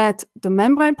call that the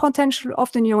membrane potential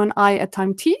of the neuron I at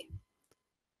time t.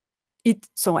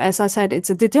 So as I said, it's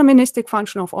a deterministic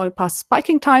function of all past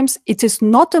spiking times. It is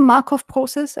not a Markov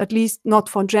process, at least not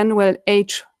for general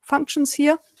H functions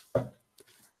here.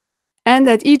 And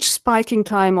at each spiking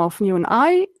time of neuron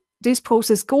I, this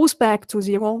process goes back to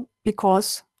 0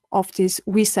 because of this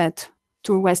reset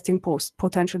to resting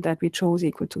potential that we chose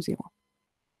equal to 0.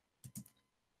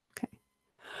 Okay.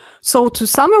 So to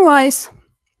summarize,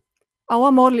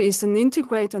 our model is an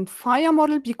integrate and fire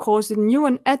model because the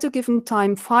neuron at a given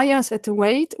time fires at a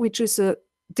rate which is a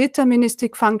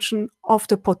deterministic function of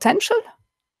the potential.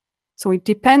 So it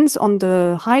depends on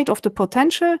the height of the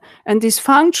potential. And this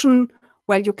function,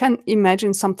 well, you can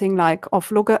imagine something like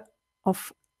of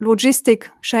logistic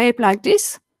shape like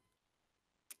this,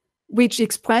 which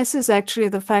expresses actually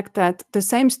the fact that the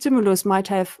same stimulus might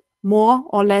have more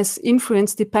or less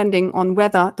influence depending on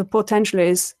whether the potential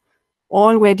is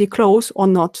already close or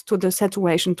not to the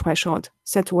saturation threshold.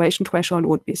 Saturation threshold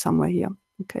would be somewhere here.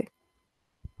 Okay.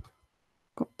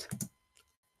 Good.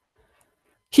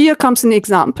 Here comes an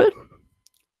example.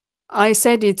 I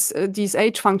said it's these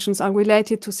H functions are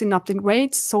related to synaptic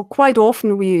rates. So quite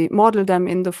often we model them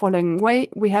in the following way.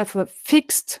 We have a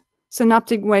fixed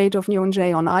synaptic rate of neuron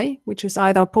J on I, which is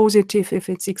either positive if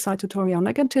it's excitatory or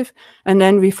negative. And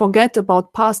then we forget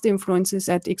about past influences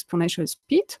at exponential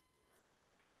speed.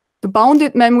 The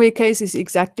bounded memory case is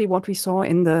exactly what we saw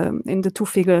in the two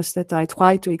figures that I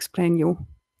tried to explain you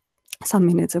some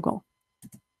minutes ago.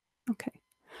 Okay.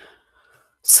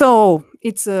 So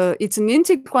it's an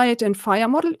integrate and fire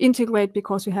model. Integrate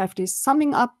because we have this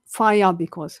summing up, fire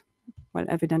because, well,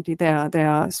 evidently there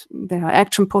are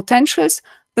action potentials.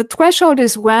 The threshold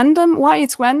is random. Why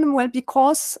it's random? Well,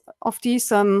 because of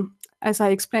these, as I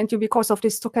explained to you, because of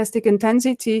this stochastic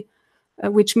intensity,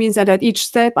 which means that at each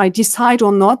step I decide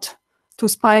or not to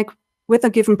spike with a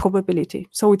given probability.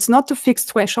 So it's not a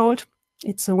fixed threshold,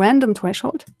 it's a random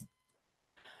threshold.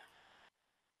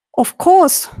 Of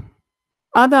course,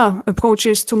 other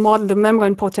approaches to model the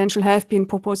membrane potential have been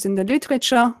proposed in the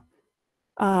literature.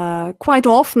 Quite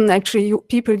often, actually,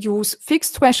 people use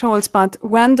fixed thresholds, but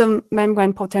random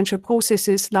membrane potential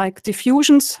processes like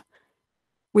diffusions.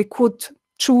 We could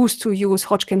choose to use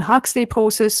Hodgkin-Huxley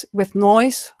process with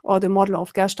noise, or the model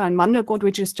of Gerstein-Mandelbrot,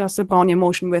 which is just a Brownian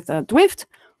motion with a drift.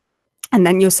 And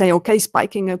then you say, okay,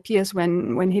 spiking appears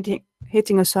when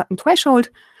hitting a certain threshold.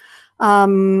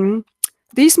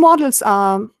 These models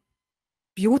are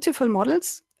beautiful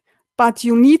models, but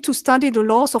you need to study the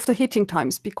laws of the hitting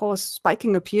times because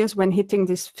spiking appears when hitting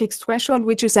this fixed threshold,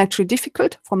 which is actually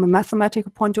difficult from a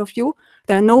mathematical point of view.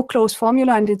 There are no closed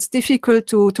formula, and it's difficult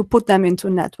to put them into a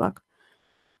network.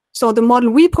 So the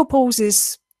model we propose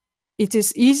is, it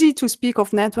is easy to speak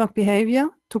of network behavior,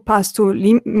 to pass to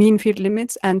mean field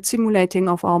limits, and simulating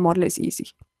of our model is easy.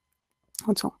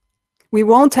 Also, we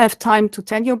won't have time to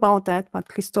tell you about that, but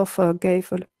Christophe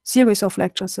gave a series of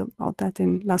lectures about that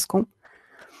in Lascaux.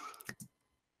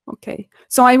 Okay,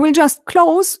 so I will just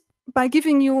close by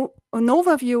giving you an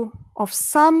overview of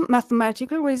some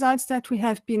mathematical results that we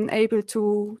have been able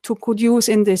to produce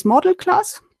in this model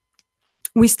class.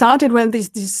 We started, well,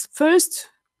 this first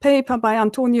paper by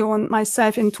Antonio and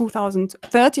myself in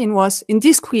 2013 was in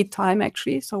discrete time,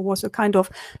 actually. So it was a kind of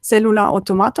cellular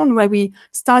automaton where we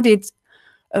studied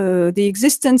the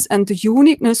existence and the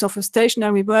uniqueness of a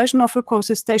stationary version of a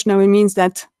process. Stationary means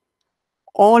that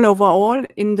overall,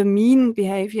 in the mean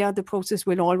behavior, the process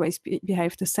will always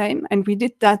behave the same. And we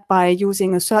did that by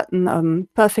using a certain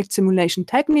perfect simulation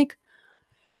technique.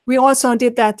 We also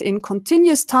did that in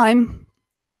continuous time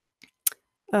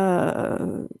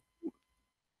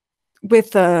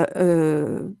with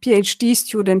a PhD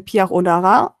student, Pierre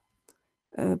Audara,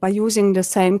 by using the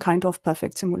same kind of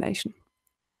perfect simulation.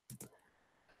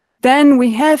 Then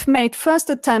we have made first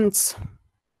attempts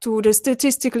to the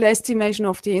statistical estimation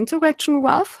of the interaction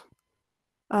graph.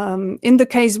 In the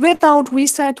case without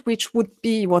reset, which would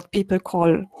be what people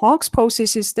call Hawkes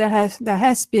processes, there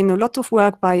has been a lot of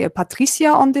work by Patricia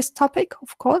on this topic,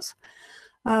 of course.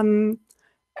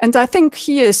 And I think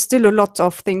here is still a lot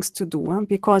of things to do,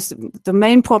 because the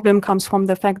main problem comes from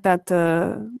the fact that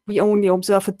we only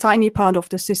observe a tiny part of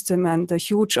the system and the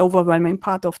huge overwhelming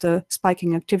part of the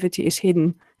spiking activity is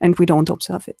hidden and we don't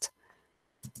observe it.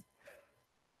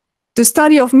 The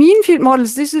study of mean field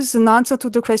models, this is an answer to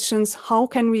the questions, how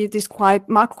can we describe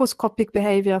macroscopic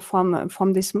behavior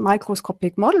from this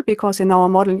microscopic model? Because in our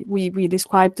model, we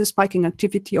describe the spiking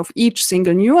activity of each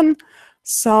single neuron.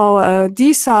 So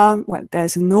these are, well,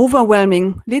 there's an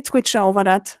overwhelming literature over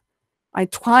that. I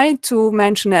tried to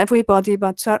mention everybody,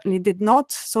 but certainly did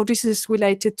not. So this is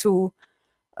related to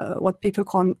what people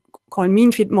call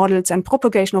mean field models and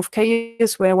propagation of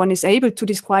chaos, where one is able to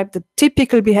describe the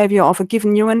typical behavior of a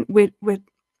given neuron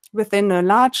within a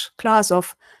large class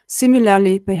of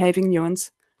similarly behaving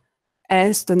neurons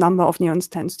as the number of neurons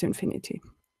tends to infinity.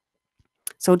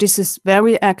 So this is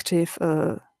very active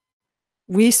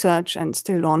research and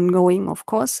still ongoing, of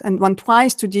course, and one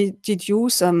tries to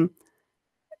deduce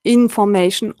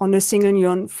information on a single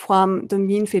neuron from the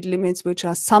mean field limits, which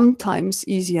are sometimes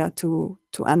easier to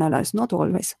analyze, not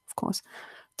always, of course.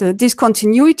 The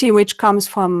discontinuity which comes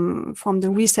from the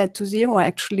reset to zero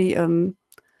actually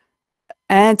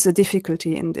adds a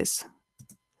difficulty in this.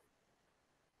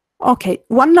 Okay,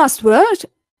 one last word.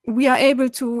 We are able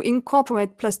to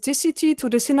incorporate plasticity to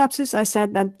the synapses. I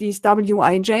said that these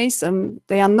WIJs,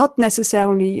 they are not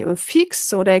necessarily fixed,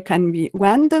 so they can be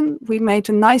random. We made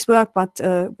a nice work, but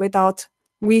without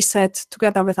reset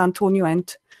together with Antonio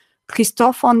and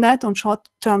Christophe on that, on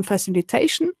short-term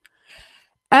facilitation.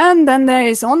 And then there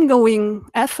is ongoing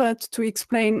effort to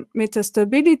explain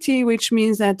metastability, which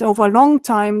means that over a long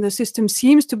time, the system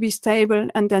seems to be stable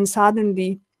and then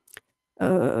suddenly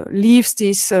leaves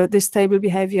this stable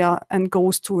behavior and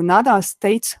goes to another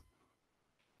state.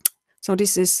 So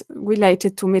this is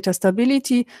related to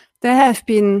metastability. There have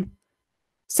been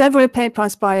several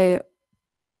papers by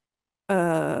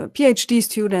PhD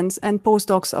students and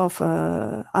postdocs of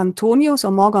Antonio,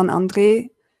 so Morgan, André,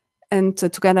 and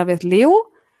together with Leo.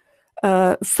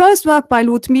 First work by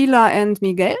Ludmila and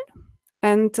Miguel.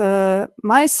 And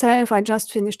myself, I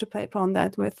just finished a paper on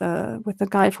that with a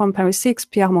guy from Paris 6,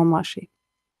 Pierre Montmarché.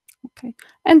 Okay,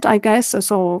 and I guess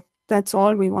so. That's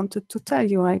all we wanted to tell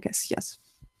you. I guess yes.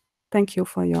 Thank you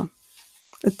for your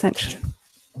attention.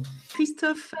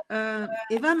 Christophe,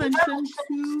 Eva mentioned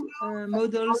two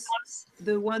models.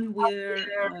 The one where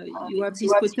you have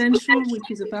this potential,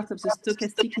 which is a part of the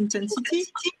stochastic intensity,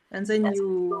 and then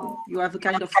you have a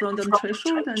kind of random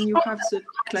threshold, and you have the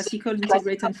classical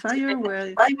integrate and fire,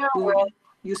 where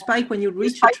you spike when you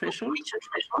reach a threshold.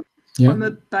 Yeah. From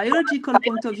a biological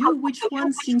point of view, which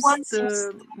one seems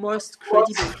the most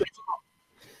credible?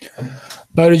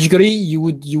 Biologically, you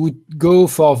would go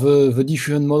for the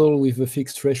diffusion model with a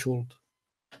fixed threshold.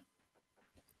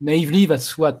 Naively,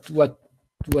 that's what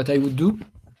I would do.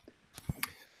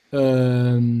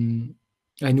 And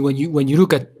when you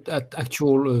look at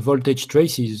actual voltage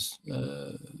traces,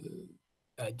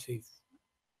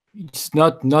 it's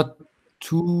not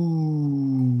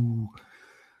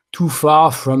too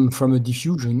far from a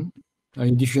diffusion,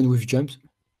 diffusion with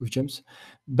jumps,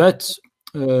 but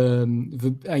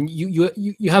and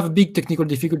you have a big technical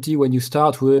difficulty when you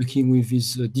start working with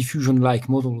these diffusion-like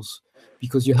models,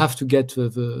 because you have to get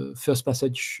the first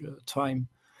passage time,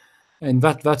 and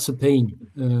that's a pain.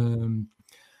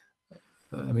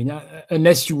 I mean,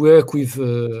 unless you work with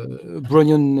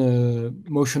Brownian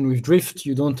motion with drift,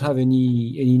 you don't have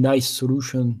any nice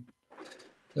solution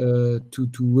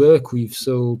to work with.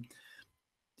 So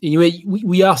anyway,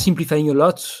 we are simplifying a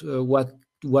lot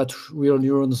what real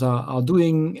neurons are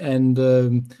doing, and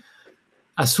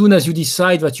as soon as you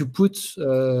decide that you put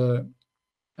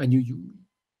and you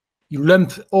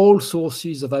lump all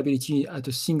sources of variability at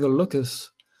a single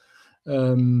locus,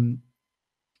 and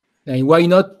why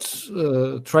not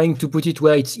trying to put it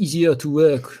where it's easier to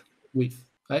work with?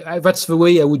 That's the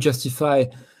way I would justify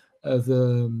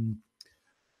the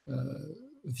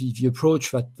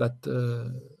approach that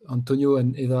Antonio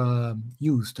and Eva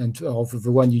used, and or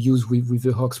the one you use with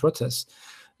the Hawkes process.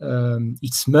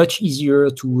 It's much easier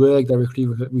to work directly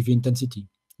with intensity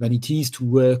than it is to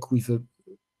work with a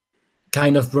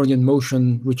kind of Brownian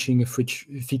motion reaching a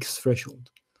fixed threshold.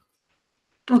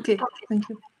 Okay, thank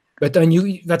you. But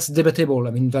that's debatable.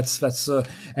 I mean, that's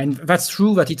and that's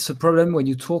true that it's a problem when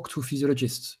you talk to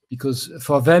physiologists, because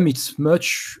for them it's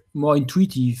much more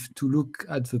intuitive to look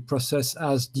at the process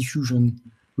as diffusion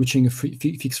reaching a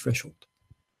fixed threshold.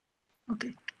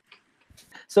 Okay.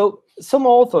 So some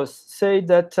authors say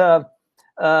that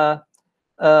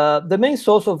the main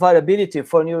source of variability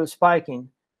for neurospiking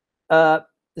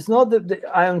it's not the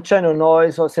ion channel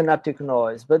noise or synaptic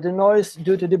noise, but the noise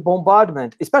due to the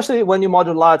bombardment, especially when you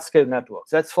model large-scale networks.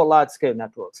 That's for large-scale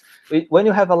networks. When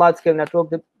you have a large-scale network,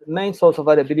 the main source of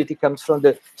variability comes from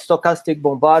the stochastic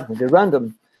bombardment, the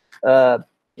random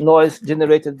noise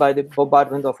generated by the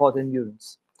bombardment of other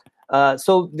neurons.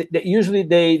 So usually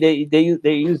they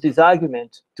use this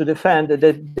argument to defend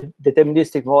the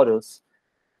deterministic models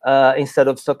instead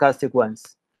of stochastic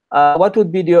ones. What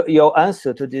would be your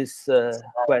answer to this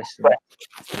question?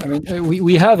 I mean,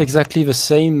 we have exactly the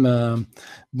same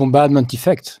bombardment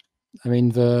effect. I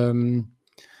mean,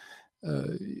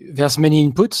 there's many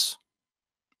inputs,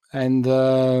 and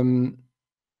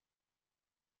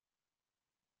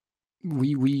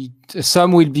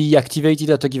some will be activated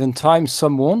at a given time,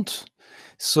 some won't.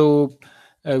 So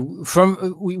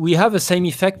we have the same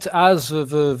effect as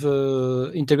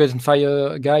the integrate and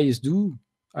fire guys do,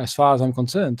 as far as I'm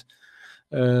concerned.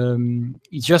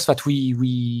 It's just that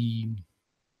we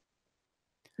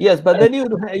yes, but then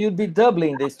you'd be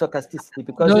doubling the stochasticity,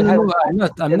 because no, you have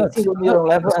I'm not single neuron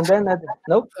level, and then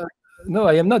no,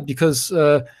 I am not, because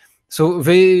so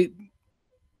they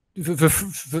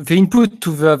the input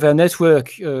to their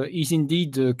network is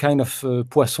indeed a kind of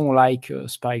Poisson-like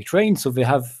spike train. So they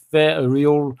have there a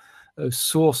real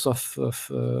source of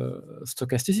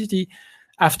stochasticity.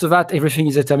 After that, everything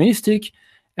is deterministic,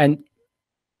 and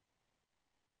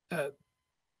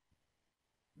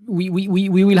we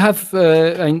will have.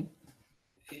 And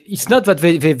it's not that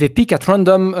they pick at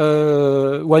random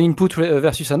one input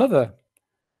versus another.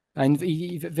 And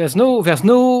there's no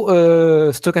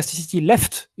stochasticity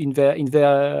left in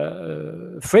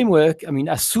their framework. I mean,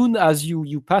 as soon as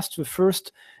you pass the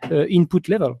first input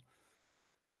level.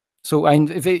 So, and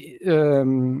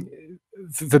the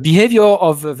behavior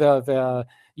of their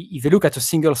if you look at a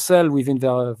single cell within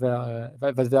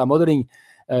their modeling,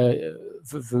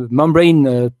 the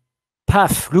membrane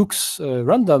path looks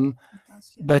random,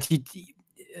 but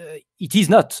it is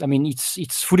not. I mean,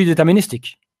 it's fully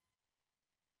deterministic.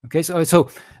 Okay, so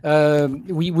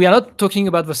we are not talking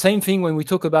about the same thing when we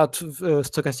talk about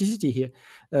stochasticity here.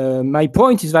 My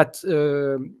point is that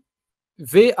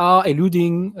they are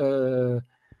eluding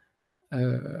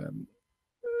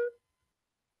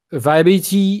a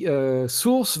variability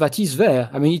source that is there.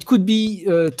 I mean, it could be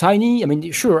tiny. I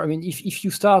mean, sure. I mean, if you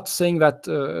start saying that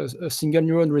a single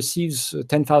neuron receives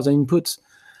 10,000 inputs,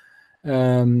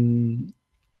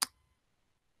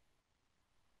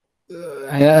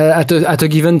 at a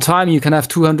given time, you can have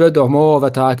 200 or more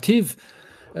that are active.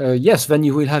 Yes, then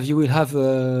you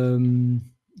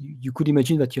could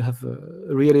imagine that you have a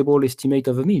reliable estimate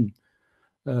of a mean,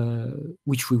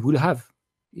 which we will have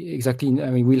exactly. I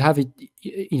mean, we'll have it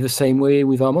in the same way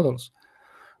with our models,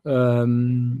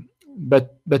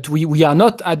 but we are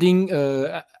not adding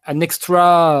an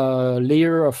extra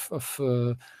layer of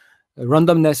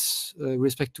randomness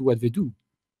respect to what they do.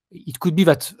 It could be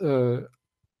that the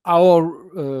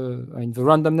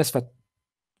randomness that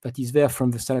is there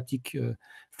from the synaptic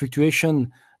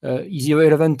fluctuation is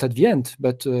irrelevant at the end,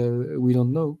 but we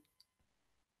don't know.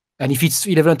 And if it's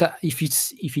irrelevant,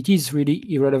 if it is really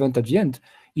irrelevant at the end,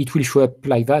 it will show up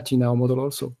like that in our model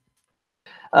also.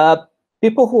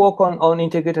 People who work on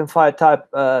integrated file type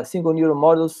single neuron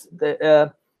models,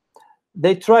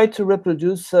 they try to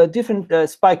reproduce different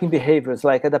spiking behaviors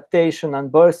like adaptation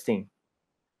and bursting.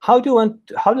 How do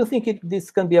you think this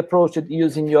can be approached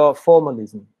using your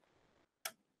formalism?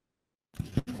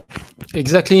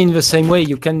 Exactly in the same way.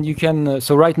 You can.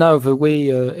 So right now, the way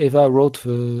Eva wrote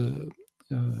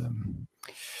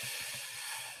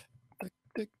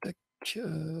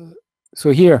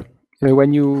so here,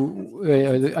 when you,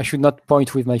 I should not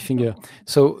point with my finger.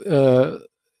 So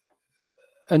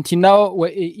until now,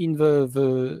 in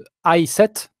the I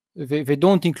set, they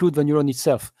don't include the neuron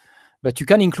itself. But you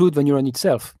can include the neuron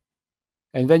itself,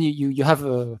 and then you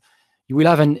will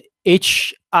have an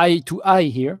HI to I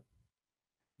here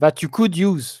that you could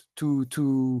use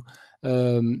to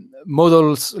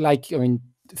models like, I mean,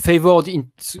 favored.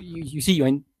 You see,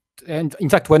 and in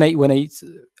fact, when I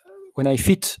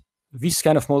fit this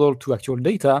kind of model to actual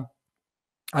data,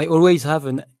 I always have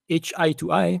an HI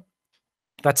to I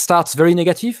that starts very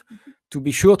negative to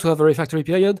be sure to have a refractory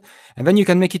period, and then you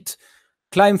can make it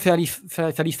climb fairly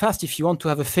fast if you want to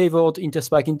have a favored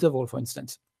interspike interval, for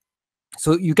instance.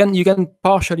 So you can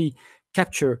partially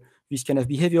capture this kind of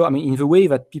behavior. I mean, in the way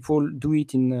that people do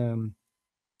it in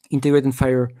integrated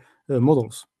fire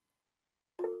models.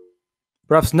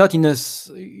 Perhaps not in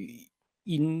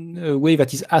a way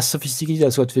that is as sophisticated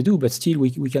as what they do, but still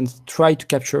we can try to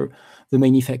capture the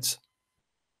main effects.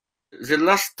 The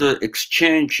last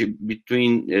exchange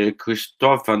between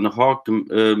Christophe and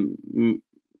Håkon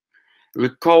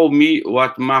recall me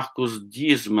what Marcus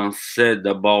Diesman said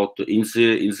about in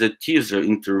the teaser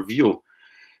interview.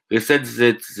 He said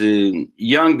that the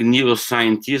young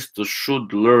neuroscientists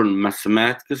should learn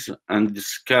mathematics and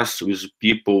discuss with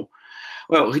people.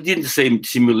 Well, he didn't say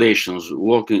simulations,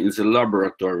 working in the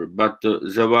laboratory, but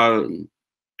there were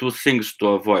two things to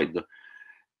avoid.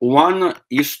 One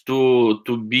is to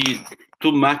be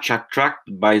too much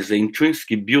attracted by the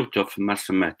intrinsic beauty of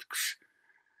mathematics.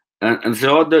 And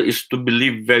the other is to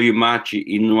believe very much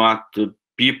in what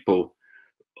people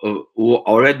who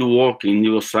already work in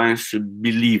neuroscience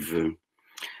believe.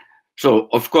 So,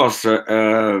 of course,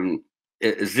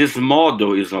 this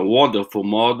model is a wonderful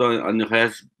model and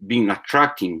has been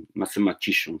attracting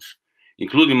mathematicians,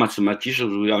 including mathematicians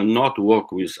who are not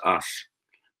work with us,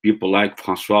 people like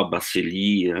François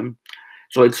Bassely.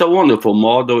 So it's a wonderful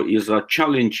model. It's a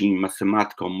challenging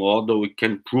mathematical model. We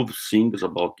can prove things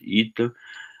about it.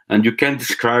 And you can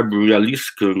describe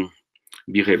realistic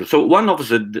behavior. So one of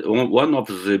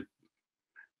the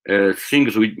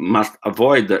things we must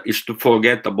avoid is to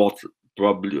forget about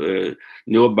probably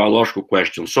neurobiological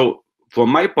questions. So from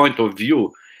my point of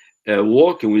view,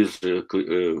 working with,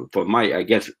 for my, I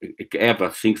guess,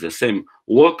 Eva thinks the same,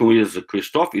 working with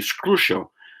Christophe is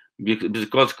crucial,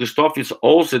 because Christophe is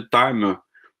all the time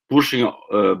pushing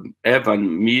Eva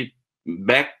and me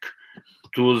back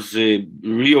to the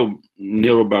real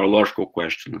neurobiological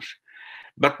questions.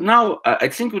 But now I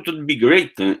think it would be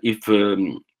great if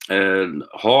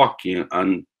Hawking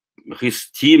and his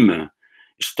team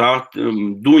start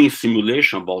doing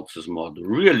simulation about this model,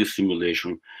 really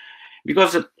simulation,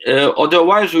 because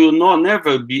otherwise we will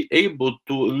never be able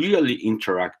to really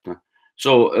interact.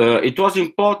 So it was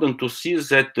important to see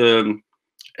that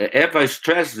Eva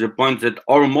stressed the point that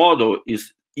our model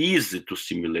is easy to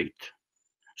simulate.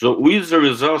 So with the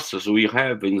resources we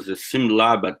have in the sim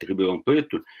lab at Ribeirão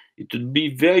Preto, it would be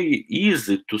very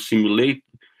easy to simulate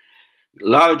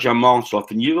large amounts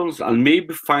of neurons and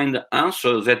maybe find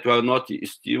answers that we are not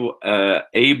still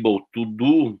able to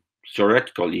do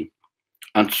theoretically,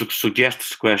 and to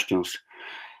suggest questions.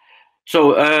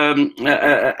 So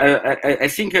I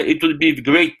think it would be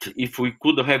great if we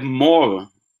could have more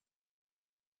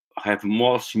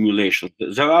simulations.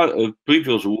 There are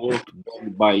previous work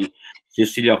done by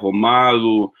Cecilia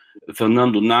Romaro,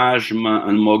 Fernando Najma,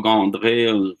 and Morgan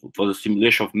André for the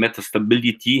simulation of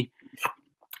metastability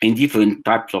in different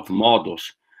types of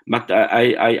models. But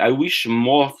I wish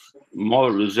more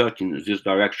research in this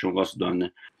direction was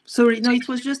done. Sorry, no, it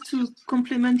was just to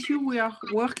complement you. We are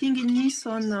working in Nice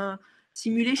on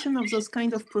simulation of those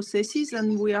kind of processes,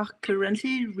 and we are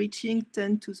currently reaching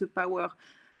 10 to the power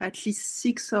at least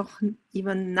 6 or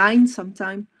even 9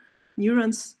 sometimes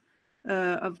neurons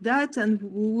of that, and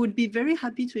we would be very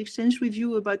happy to exchange with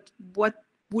you about what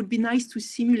would be nice to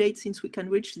simulate, since we can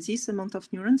reach this amount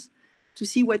of neurons, to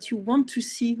see what you want to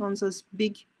see on those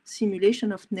big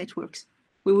simulation of networks.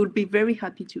 We would be very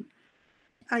happy to.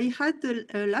 I had the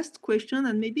last question,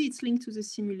 and maybe it's linked to the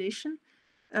simulation.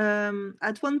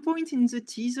 At one point in the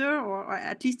teaser, or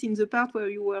at least in the part where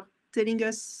you were telling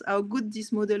us how good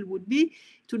this model would be,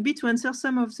 it would be to answer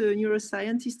some of the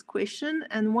neuroscientist question,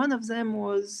 and one of them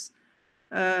was,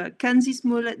 can this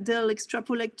model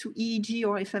extrapolate to EEG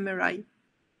or fMRI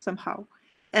somehow?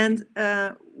 And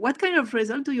what kind of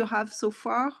result do you have so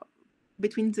far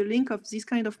between the link of this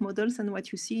kind of models and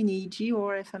what you see in EEG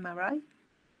or fMRI?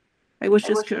 I was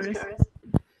just curious.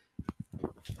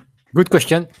 Good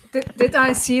question. Did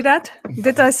I see that?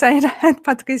 Did I say that,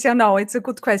 Patricia? No, it's a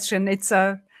good question. It's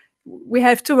we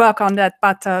have to work on that,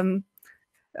 but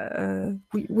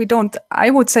we don't. I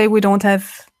would say we don't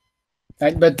have.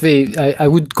 But I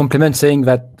would complement saying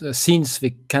that since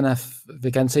they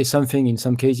can say something in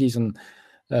some cases on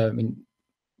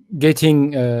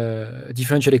getting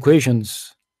differential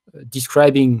equations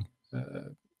describing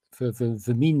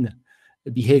the mean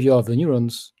behavior of the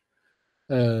neurons,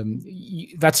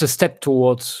 that's a step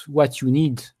towards what you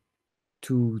need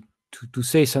to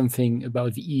say something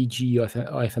about the EEG or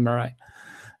fMRI.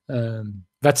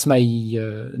 That's my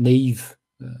naive,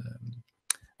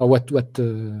 or what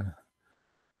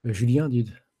Julien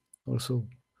did also.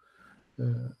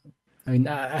 I mean,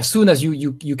 as soon as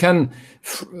you can,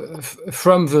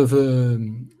 from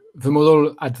the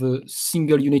model at the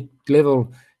single unit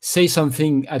level, say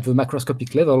something at the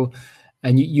macroscopic level,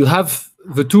 and you have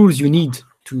the tools you need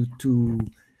to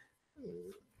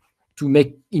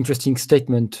make interesting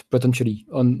statement potentially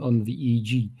on the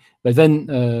EEG. But then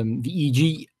the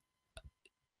EEG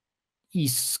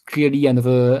is clearly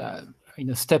another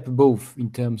a step above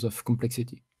in terms of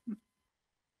complexity.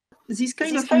 This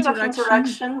kind of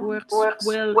interaction works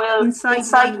well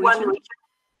inside one region.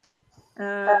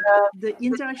 The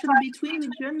interaction between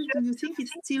regions, do you think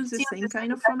it's still the same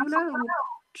kind of formula, or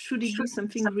should it be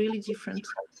something really different?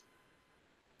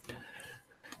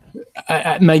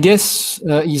 My guess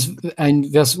is, and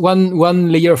there's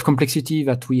one layer of complexity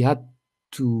that we had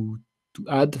to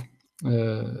add,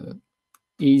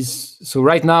 is, so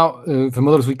right now the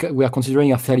models we are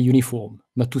considering are fairly uniform,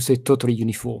 not to say totally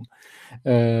uniform.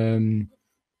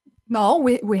 No,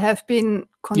 we have been.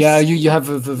 Yeah, you have.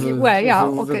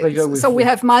 So we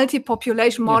have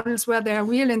multi-population models where there are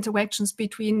real interactions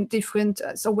between different.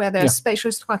 So where there's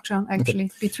spatial structure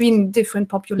actually between different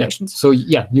populations. Yeah. So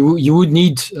yeah, you would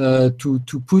need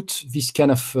to put this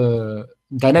kind of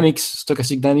dynamics,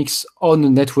 stochastic dynamics, on a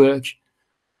network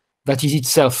that is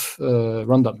itself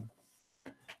random.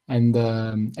 And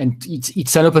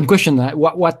it's an open question.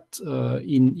 What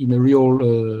in a real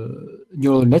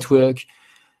neural network,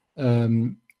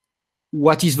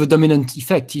 what is the dominant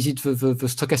effect? Is it the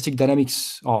stochastic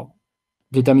dynamics, or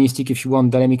deterministic, if you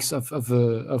want, dynamics of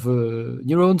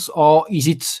neurons, or is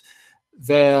it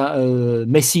their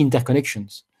messy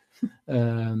interconnections?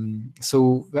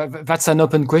 So that's an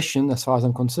open question as far as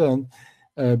I'm concerned.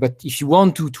 But if you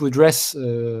want to address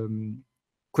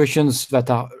questions that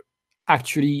are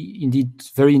actually indeed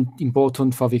very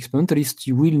important for the experimentalist,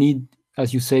 you will need,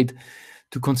 as you said,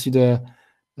 to consider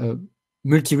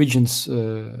multi-regions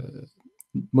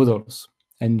models.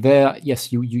 And there,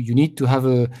 yes, you need to have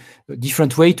a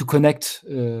different way to connect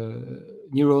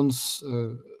neurons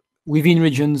within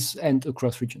regions and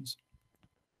across regions.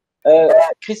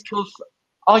 Christophe,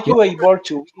 are you able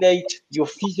to relate your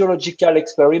physiological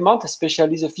experiment,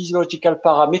 especially the physiological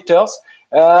parameters,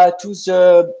 to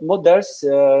the models,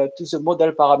 to the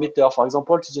model parameter, for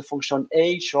example, to the function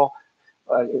H, or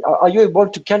are you able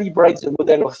to calibrate the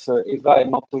model of Eva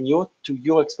and Antonio to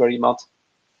your experiment?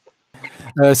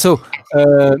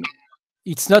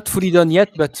 It's not fully done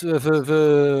yet, but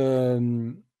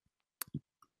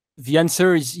the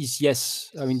answer is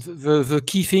yes. I mean, the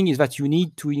key thing is that you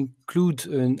need to include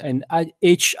an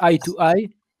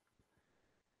HI2I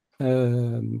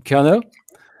kernel,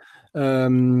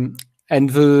 and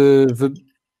the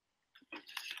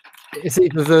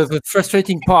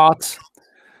frustrating part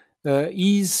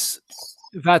is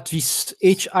that this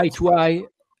HI2I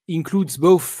includes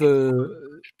both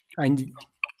and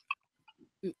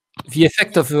the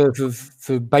effect of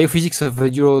the biophysics of the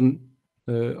neuron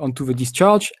onto the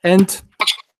discharge, and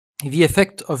the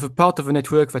effect of a part of the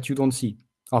network that you don't see,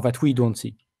 or that we don't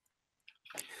see.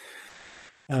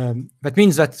 That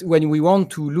means that when we want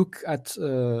to look at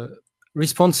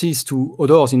responses to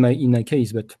odors, in my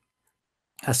case, but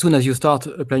as soon as you start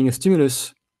applying a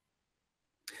stimulus,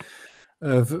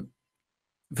 the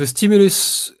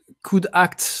stimulus could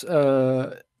act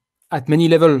at many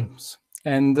levels,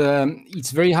 and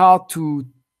it's very hard to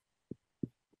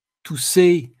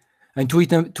say and to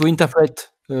interpret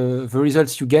the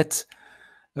results you get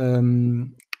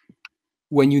when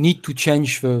you need to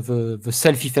change the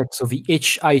self effects of the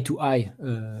HI2I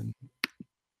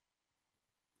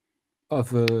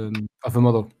of a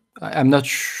model. I'm not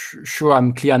sure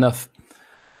I'm clear enough.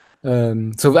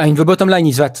 So I mean, the bottom line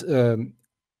is that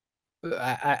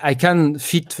I can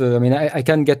fit. I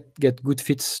can get good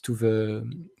fits to the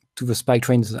spike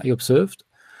trains I observed,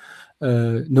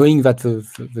 knowing that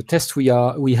the tests we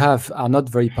have are not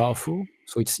very powerful.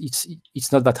 So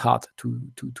it's not that hard to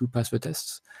pass the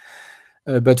tests.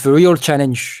 But the real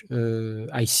challenge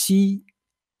I see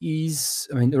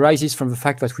arises from the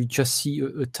fact that we just see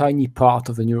a tiny part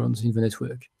of the neurons in the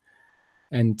network,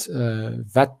 and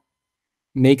that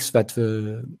makes that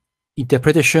the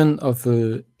interpretation of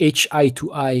the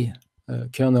HI2I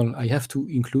kernel I have to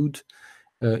include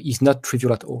is not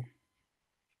trivial at all.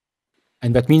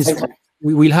 And that means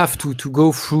we will have to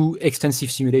go through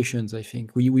extensive simulations. I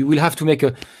think we will have to make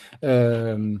a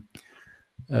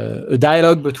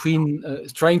dialogue between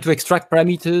trying to extract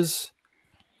parameters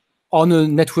on a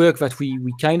network that we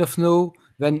kind of know,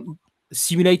 then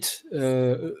simulate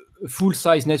a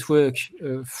full-size network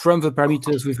from the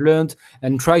parameters we've learned,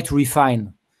 and try to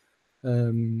refine.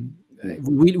 I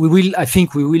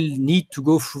think we will need to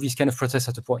go through this kind of process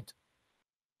at a point.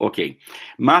 Okay.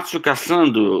 Márcio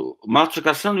Cassandro,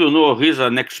 you know, he's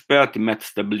an expert in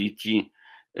metastability.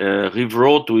 He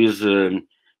wrote with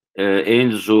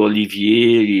Enzo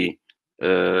Olivieri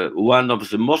one of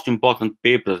the most important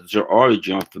papers, The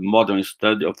Origin of the Modern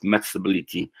Study of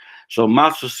Metastability. So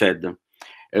Márcio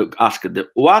asked,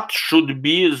 what should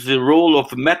be the role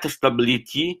of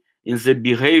metastability in the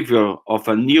behavior of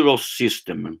a neural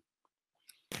system?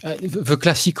 The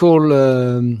classical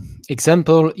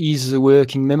example is the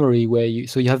working memory, where you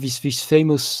have this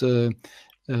famous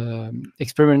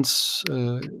experiments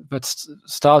that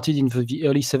started in the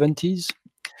early 70s,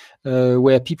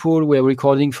 where people were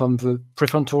recording from the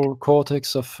prefrontal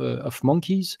cortex of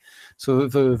monkeys. So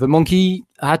the monkey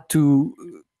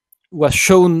was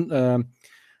shown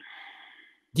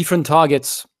different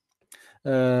targets,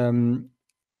 and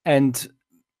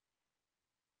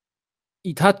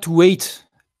it had to wait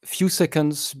a few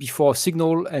seconds before a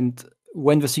signal, and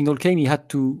when the signal came, he had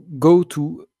to go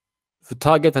to the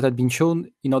target that had been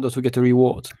shown in order to get a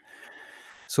reward.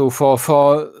 So for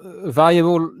a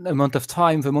variable amount of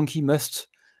time, the monkey must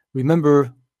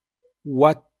remember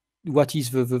what is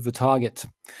the target.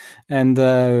 And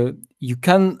you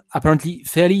can apparently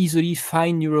fairly easily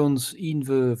find neurons in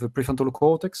the prefrontal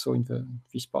cortex, so in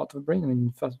this part of the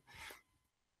brain,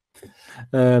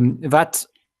 that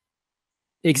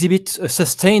exhibit a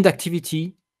sustained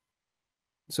activity.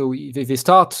 So they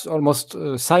start almost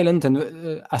silent,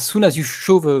 and as soon as you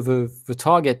show the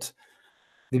target,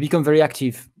 they become very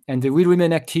active, and they will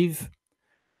remain active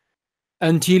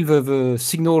until the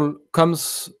signal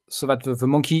comes, so that the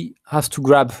monkey has to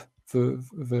grab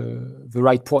the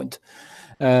right point.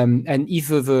 And if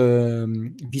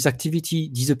this activity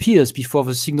disappears before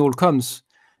the signal comes,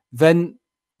 then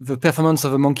the performance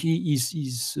of a monkey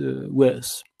is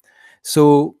worse.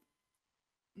 So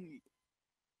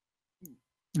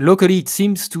locally, it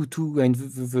seems to and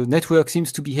the network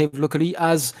seems to behave locally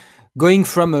as going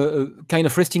from a kind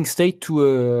of resting state to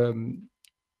a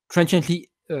transiently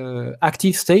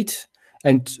active state.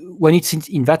 And when it's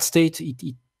in that state,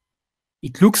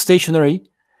 it looks stationary,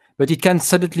 but it can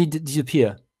suddenly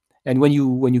disappear. And when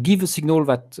you give a signal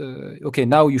that okay,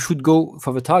 now you should go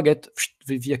for the target,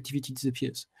 the activity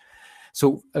disappears.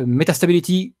 So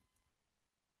metastability,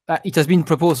 it has been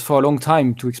proposed for a long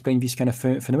time to explain this kind of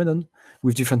phenomenon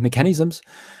with different mechanisms.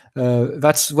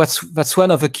 That's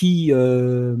one of the key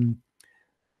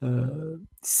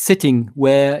setting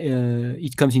where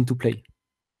it comes into play.